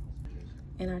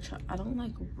 And I don't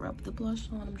like rub the blush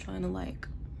on, I'm trying to like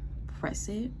press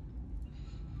it.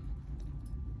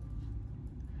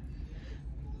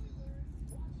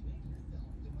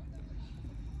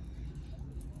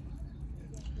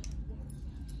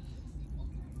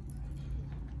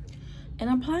 And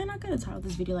I'm probably not gonna title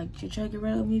this video like chit chat get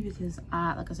rid of me because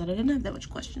like I said, I didn't have that much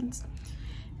questions.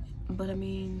 But I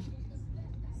mean,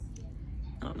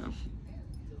 I don't know.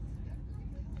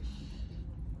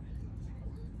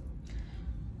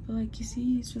 But like, you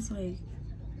see, it's just like,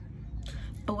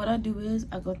 but what I do is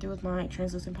I go through with my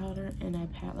translucent powder and I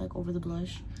pat like over the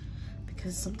blush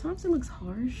because sometimes it looks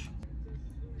harsh.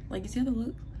 Like, you see how the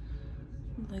look?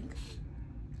 Like,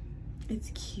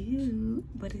 it's cute,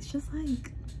 but it's just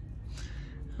like,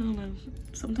 I don't know.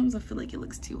 Sometimes I feel like it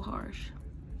looks too harsh.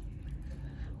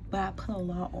 But I put a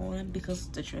lot on because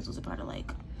the translucent powder like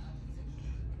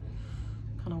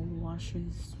kind of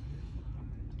washes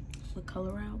the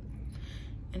color out.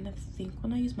 And I think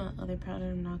when I use my other powder,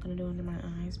 I'm not gonna do it under my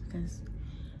eyes because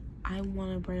I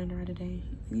want a brown under eye today.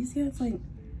 You see, it's like,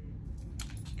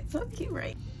 it's so cute,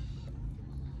 right?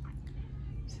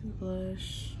 See the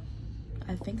blush.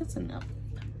 I think it's enough.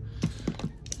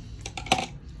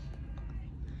 Right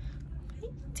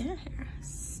there.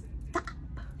 Stop.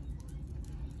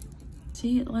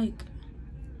 See, it like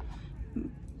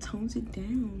tones it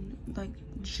down, like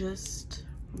just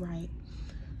right.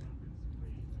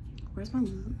 Where's my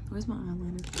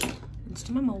eyeliner? Let's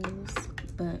do my moles,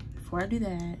 but before I do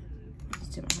that, let's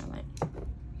do my highlight.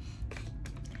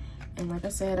 And like I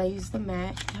said, I use the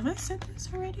MAC. Have I said this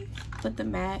already? But the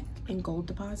MAC in Gold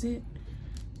Deposit.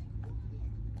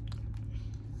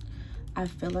 I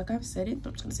feel like I've said it,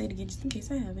 but I'm just gonna say it again just in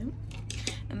case I haven't.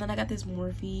 And then I got this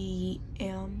Morphe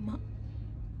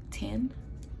M10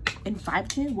 in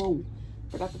 510. Whoa,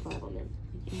 forgot the 5 on there.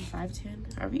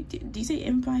 M510. Do you say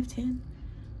M510?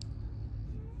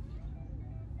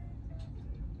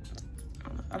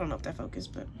 I don't know if that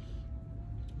focused, but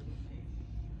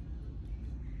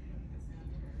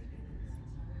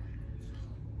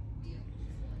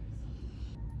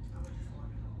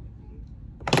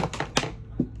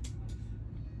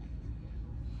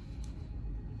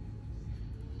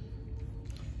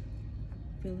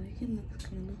I feel like it looks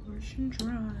kind of harsh and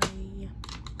dry.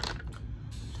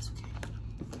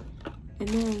 And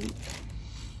then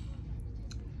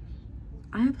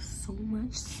I have so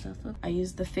much stuff up. I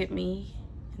use the Fit Me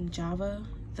in Java,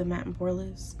 the matte and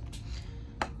poreless.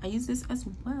 I use this as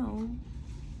well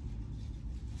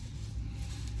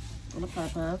on a powder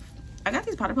puff. I got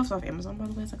these powder puffs off Amazon, by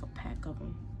the way. It's like a pack of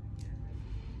them.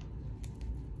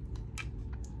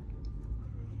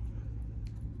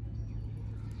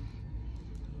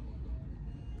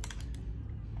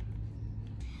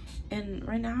 And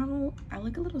right now, I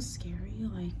look a little scary,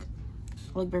 like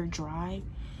I look very dry.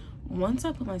 Once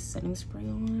I put my setting spray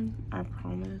on, I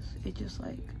promise, it just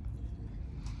like,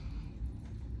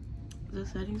 the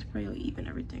setting spray will even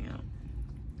everything out.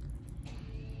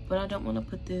 But I don't want to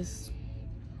put this,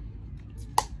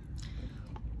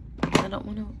 I don't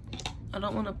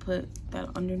want to put that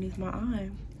underneath my eye,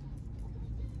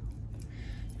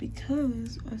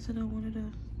 because I said I wanted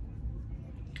to.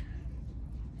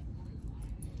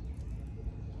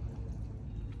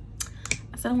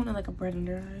 I wanted like a bright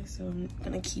under eye, so I'm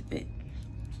gonna keep it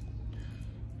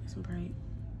nice and bright.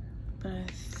 But I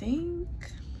think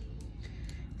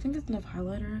it's enough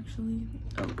highlighter actually.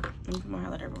 Oh, let me put my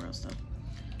highlighter everywhere else though.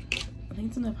 I think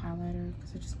it's enough highlighter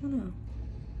because I just wanna.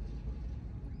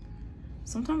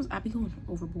 Sometimes I be going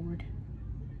overboard.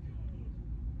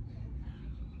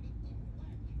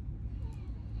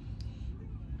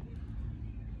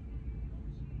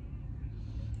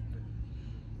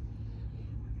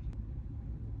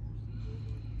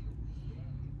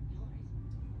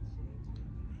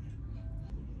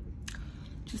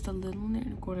 Just a little in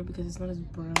the corner because it's not as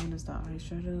brown as the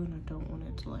eyeshadow, and I don't want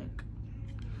it to like.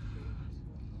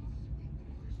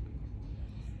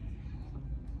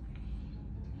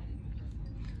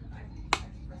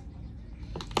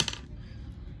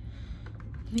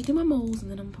 Let me do my moles and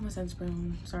then I'm gonna put my sunspray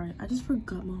on. Sorry, I just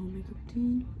forgot my whole makeup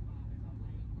routine.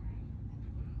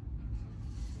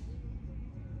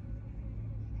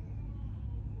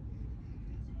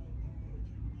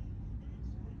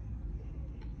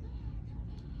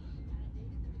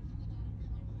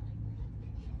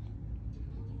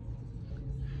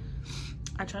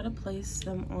 I try to place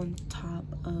them on top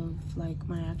of like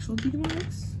my actual beauty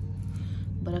marks,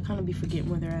 but I kind of be forgetting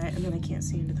where they're at and then I can't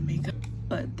see into the makeup.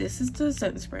 But this is the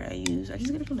setting spray I use. I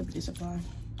just get it from the beauty supply.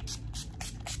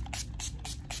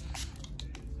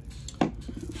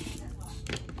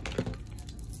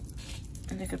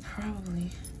 And I could probably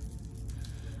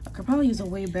use a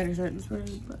way better setting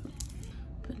spray, but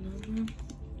no,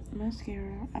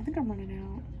 mascara. I think I'm running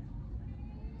out.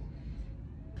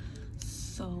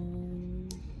 So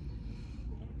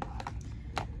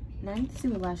now I need to see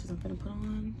what lashes I'm gonna put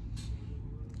on.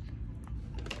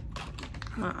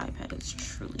 My iPad is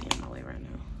truly in my way right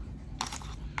now.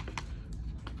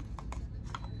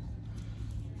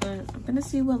 But I'm gonna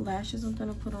see what lashes I'm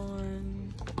gonna put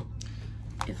on.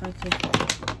 If I could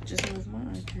just move my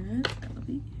iPad, that would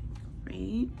be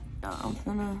great. I'm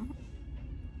gonna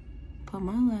put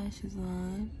my lashes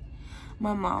on.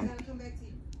 My mom.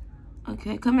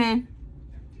 Okay, come in.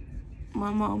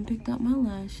 My mom picked up my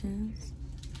lashes.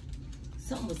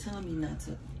 Something was telling me not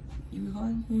to. You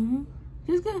recording? Mm-hmm.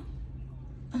 Just go.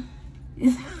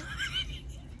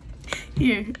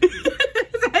 Here.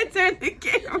 I turned the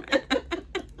camera.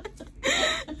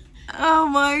 Oh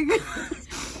my god.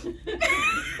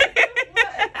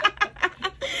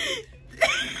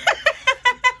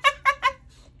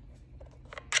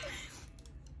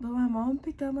 But my mom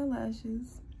picked out my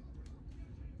lashes.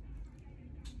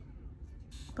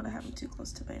 But I have them too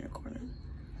close to my inner corner.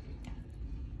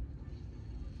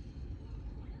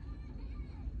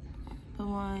 But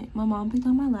my mom picked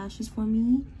out my lashes for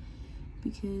me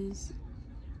because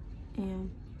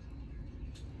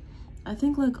I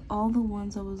think like all the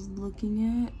ones I was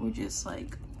looking at were just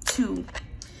like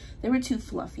they were too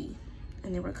fluffy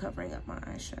and they were covering up my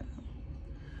eyeshadow.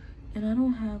 And I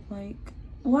don't have like,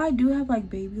 well, I do have like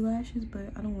baby lashes, but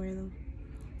I don't wear them.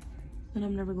 And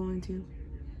I'm never going to.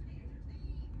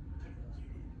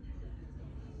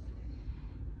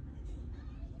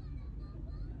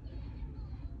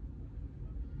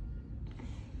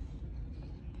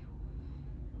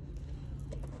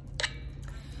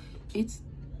 It's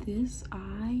this,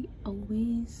 I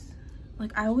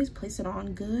always place it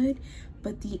on good,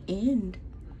 but the end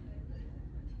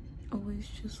always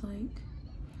just like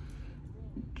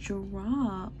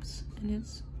drops, and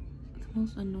it's the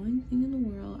most annoying thing in the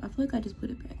world. I feel like I just put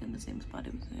it back in the same spot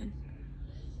it was in.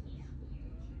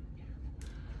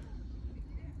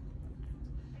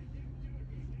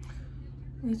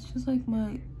 It's just like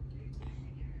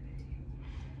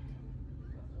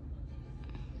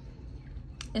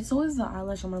it's always the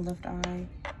eyelash on my left eye.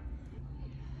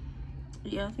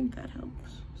 Yeah, I think that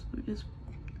helps. So we just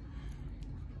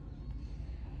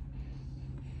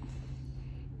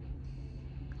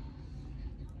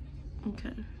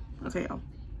Okay, y'all.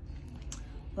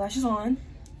 Lashes on.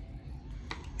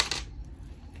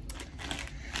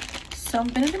 So I'm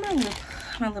gonna do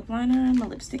my lip liner, my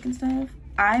lipstick and stuff.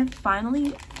 I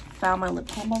finally found my lip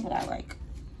combo that I like.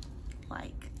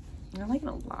 I like it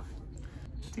a lot.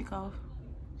 Take off.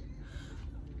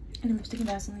 And lipstick and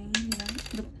Vaseline, you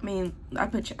know. I mean, I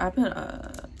put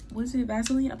what is it,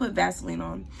 Vaseline? I put Vaseline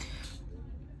on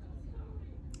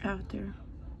after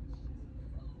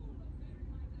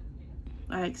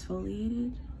I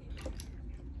exfoliated.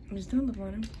 I'm just doing lip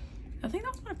liner. I think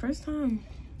that was my first time.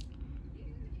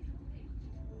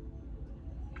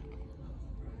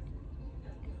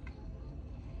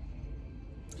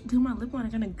 Doing my lip liner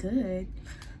kind of good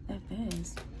that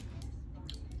fast.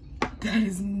 That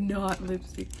is not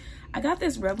lipstick. I got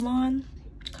this Revlon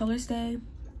Color Stay.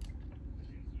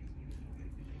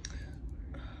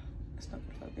 It's not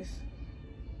gonna focus.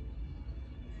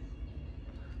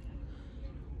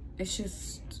 It's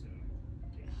just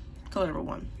color number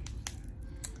 1.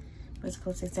 But it's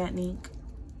Color Stay Satin Ink.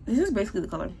 This is basically the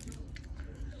color.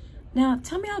 Now,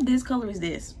 tell me how this color is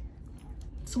this.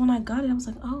 So when I got it, I was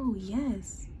like, oh,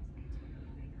 yes.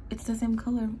 It's the same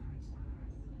color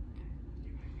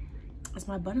as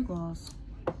my butter gloss.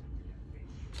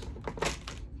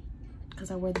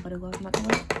 Because I wear the butter gloss in that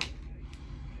color.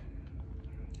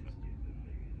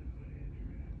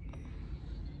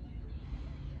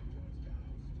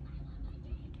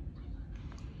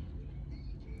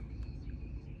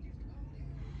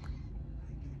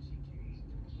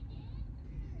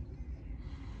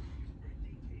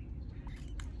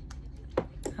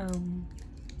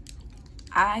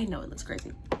 I know it looks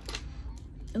crazy.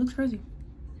 It looks crazy.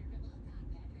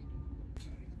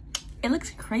 It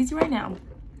looks crazy right now,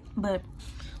 but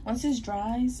once this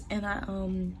dries and I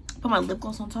put my lip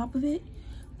gloss on top of it,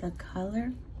 the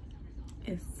color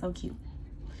is so cute.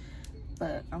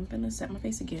 But I'm gonna set my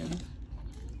face again.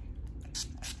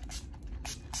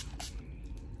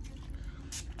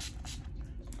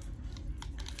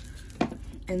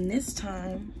 And this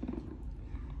time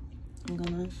I'm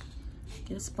gonna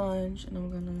get a sponge and I'm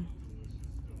gonna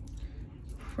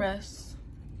press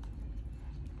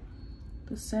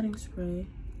the setting spray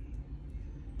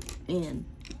in,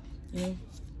 you know,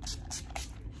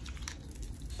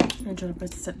 and try to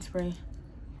press the setting spray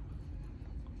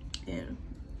in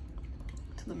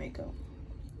to the makeup.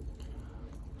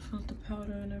 So the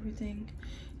powder and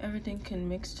everything can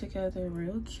mix together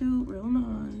real cute, real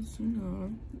nice, you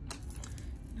know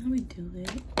how we do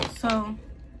it. So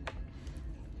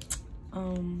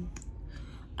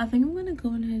I think I'm gonna go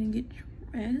ahead and get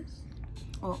dressed.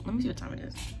 Well, let me see what time it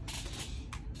is.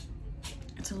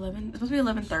 It's 11. It's supposed to be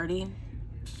 11:30.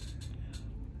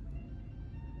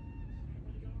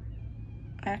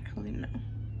 Actually, no.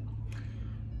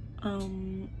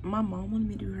 My mom wanted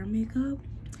me to do her makeup,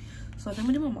 so I think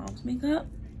I'm gonna do my mom's makeup.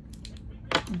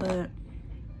 But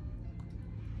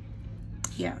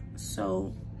yeah,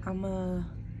 so I'm gonna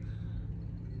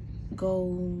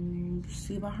go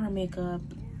see about her makeup.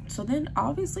 So then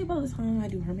obviously by the time I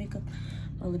do her makeup,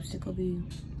 my lipstick will be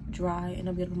dry and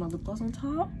I'll be able to put my lip gloss on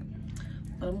top.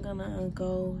 But I'm gonna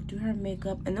go do her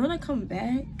makeup, and then when I come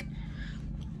back,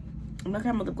 I'm not gonna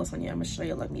have my lip gloss on yet. I'm gonna show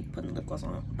you like me putting the lip gloss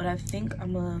on. But I think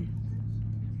I'm gonna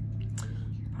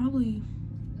probably,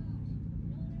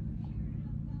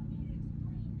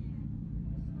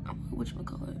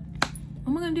 whatchamacallit, what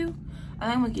am I gonna do? I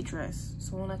think I'm gonna get dressed.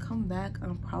 So when I come back,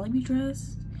 I'll probably be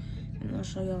dressed, and I'll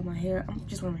show y'all my hair. I'm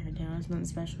just wearing my hair down. It's nothing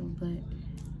special, but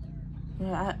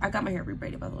yeah, I got my hair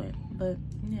rebraided, by the way. But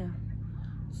yeah,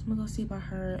 so I'm gonna go see about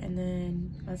her, and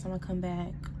then by the time I come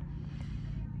back,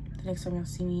 the next time y'all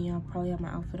see me, I'll probably have my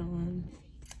outfit on.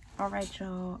 All right,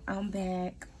 y'all, I'm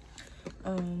back.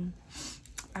 I'm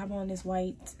on this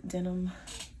white denim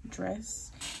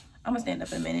dress. I'm gonna stand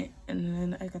up in a minute, and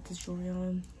then I got this jewelry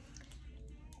on.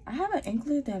 I have an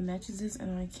anklet that matches this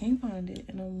and I can't find it,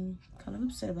 and I'm kind of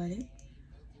upset about it.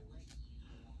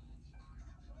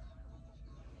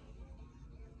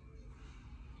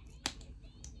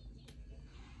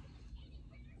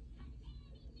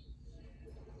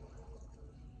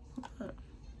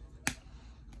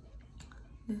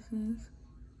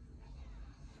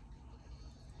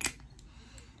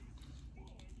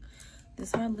 This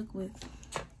is how I look with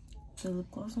the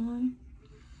lip gloss on.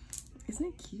 Isn't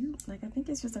it cute? Like, I think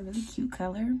it's just a really cute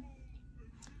color.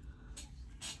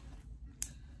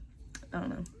 I don't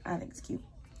know. I think it's cute.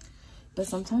 But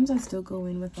sometimes I still go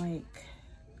in with, like,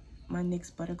 my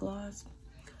NYX Butter Gloss.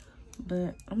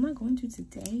 But I'm not going to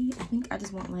today. I think I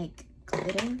just want, like,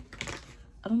 glitter.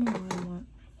 I don't know what I want.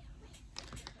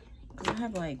 Because I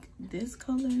have, like, this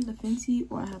color, the Fenty,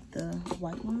 or I have the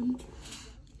white one.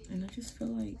 And I just feel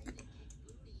like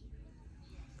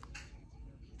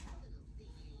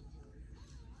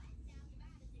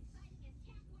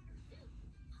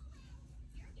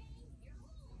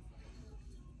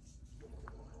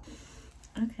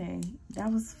okay,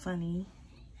 that was funny.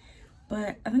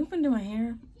 But I think I'm gonna do my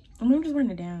hair. I'm just wearing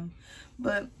it down.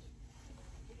 But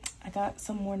I got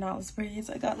some more knot sprays.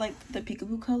 I got like the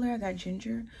peekaboo color. I got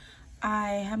ginger. I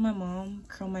had my mom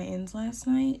curl my ends last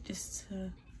night just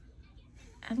to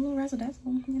add a little razzle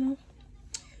dazzle, you know.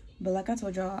 But like I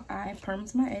told y'all, I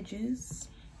permed my edges.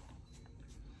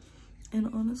 And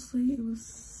honestly, it was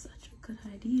such a good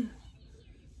idea.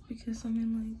 Because I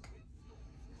mean, like,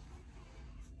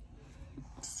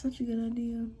 such a good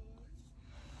idea.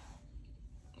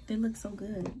 They look so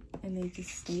good. And they just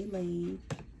stay laid.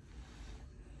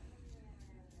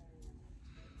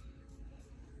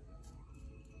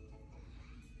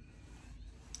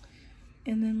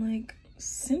 And then, like,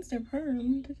 since they're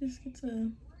permed, I just get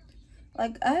to,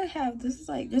 like, I have, this is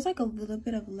like, there's like a little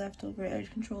bit of leftover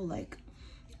edge control, like,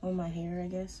 on my hair, I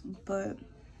guess. But,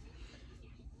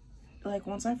 like,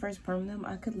 once I first permed them,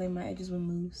 I could lay my edges with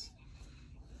mousse.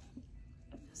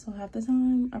 So half the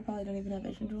time, I probably don't even have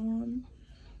edge control on.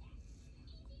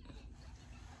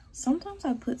 Sometimes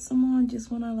I put some on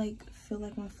just when I, like, feel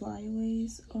like my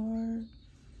flyaways are,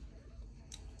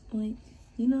 like,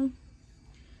 you know.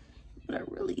 But I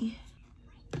really,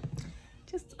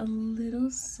 just a little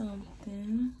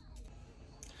something.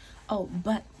 Oh,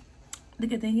 but the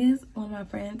good thing is one of my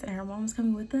friends and her mom is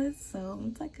coming with us, so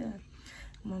it's like a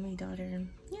mommy daughter,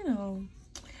 you know,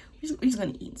 we're just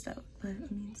gonna eat and stuff. But I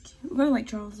mean, it's cute. We're gonna like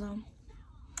Charles though,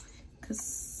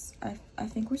 because I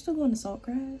think we're still going to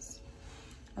Saltgrass.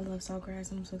 I love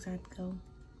Saltgrass and I'm so excited to go.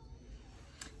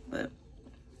 But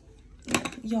yeah,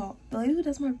 y'all, the lady who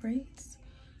does my braids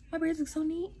look so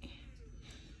neat.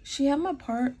 She had my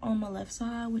part on my left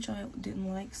side, which I didn't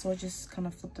like, so I just kind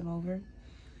of flipped them over.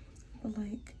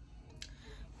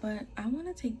 But I want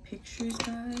to take pictures,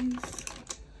 guys,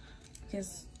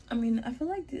 because I mean, I feel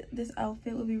like this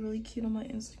outfit would be really cute on my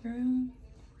Instagram.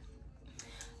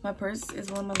 My purse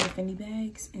is one of my Fendi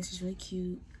bags, and it's just really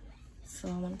cute, so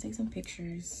I want to take some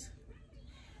pictures.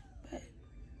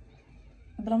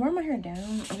 But I'm wearing my hair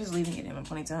down. I'm just leaving it in my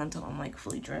ponytail until I'm like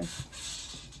fully dressed.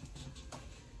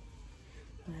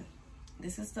 But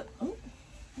this is the, oh,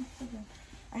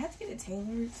 I had to get it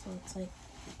tailored, so it's like,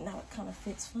 now it kind of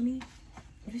fits funny.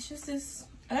 But it's just this,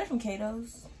 I got it from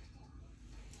Cato's.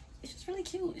 It's just really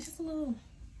cute. It's just a little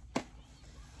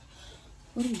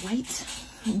white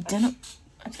denim,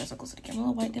 I just so close to the camera, a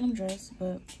little white denim dress.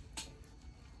 But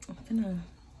I'm gonna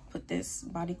put this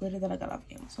body glitter that I got off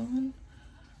Amazon.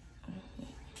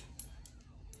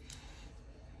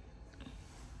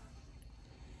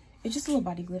 It's just a little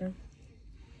body glitter.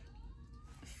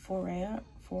 Phora,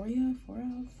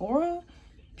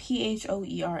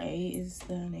 P-H-O-E-R-A is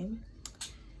the name.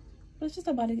 But it's just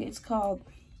a body, it's called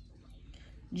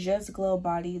Just Glow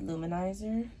Body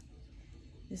Luminizer.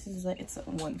 This is like, it's a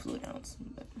 1 fluid ounce,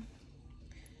 but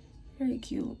very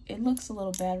cute. It looks a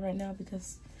little bad right now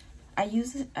because I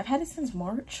use it, I've had it since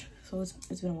March, so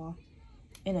it's been a while,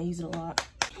 and I use it a lot.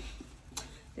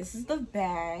 This is the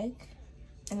bag,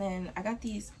 and then I got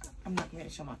these, I'm not going to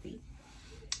show my feet,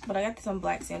 but I got some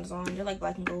black sandals on. They're like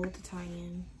black and gold to tie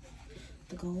in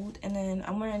the gold. And then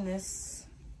I'm wearing this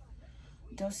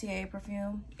Dossier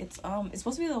perfume. It's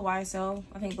supposed to be the YSL.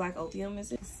 I think Black Opium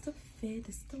is it. This is the fit.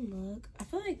 This is the look. I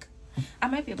feel like I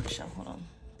might be able to show. Hold on.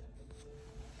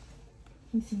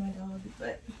 Let me see my dog.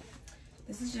 But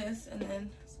this is just, and then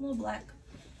it's a little black.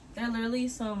 They're literally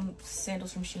some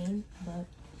sandals from Shein, but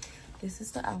this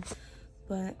is the outfit.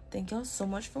 But thank y'all so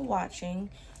much for watching.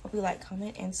 Hope you like,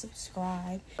 comment, and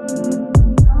subscribe.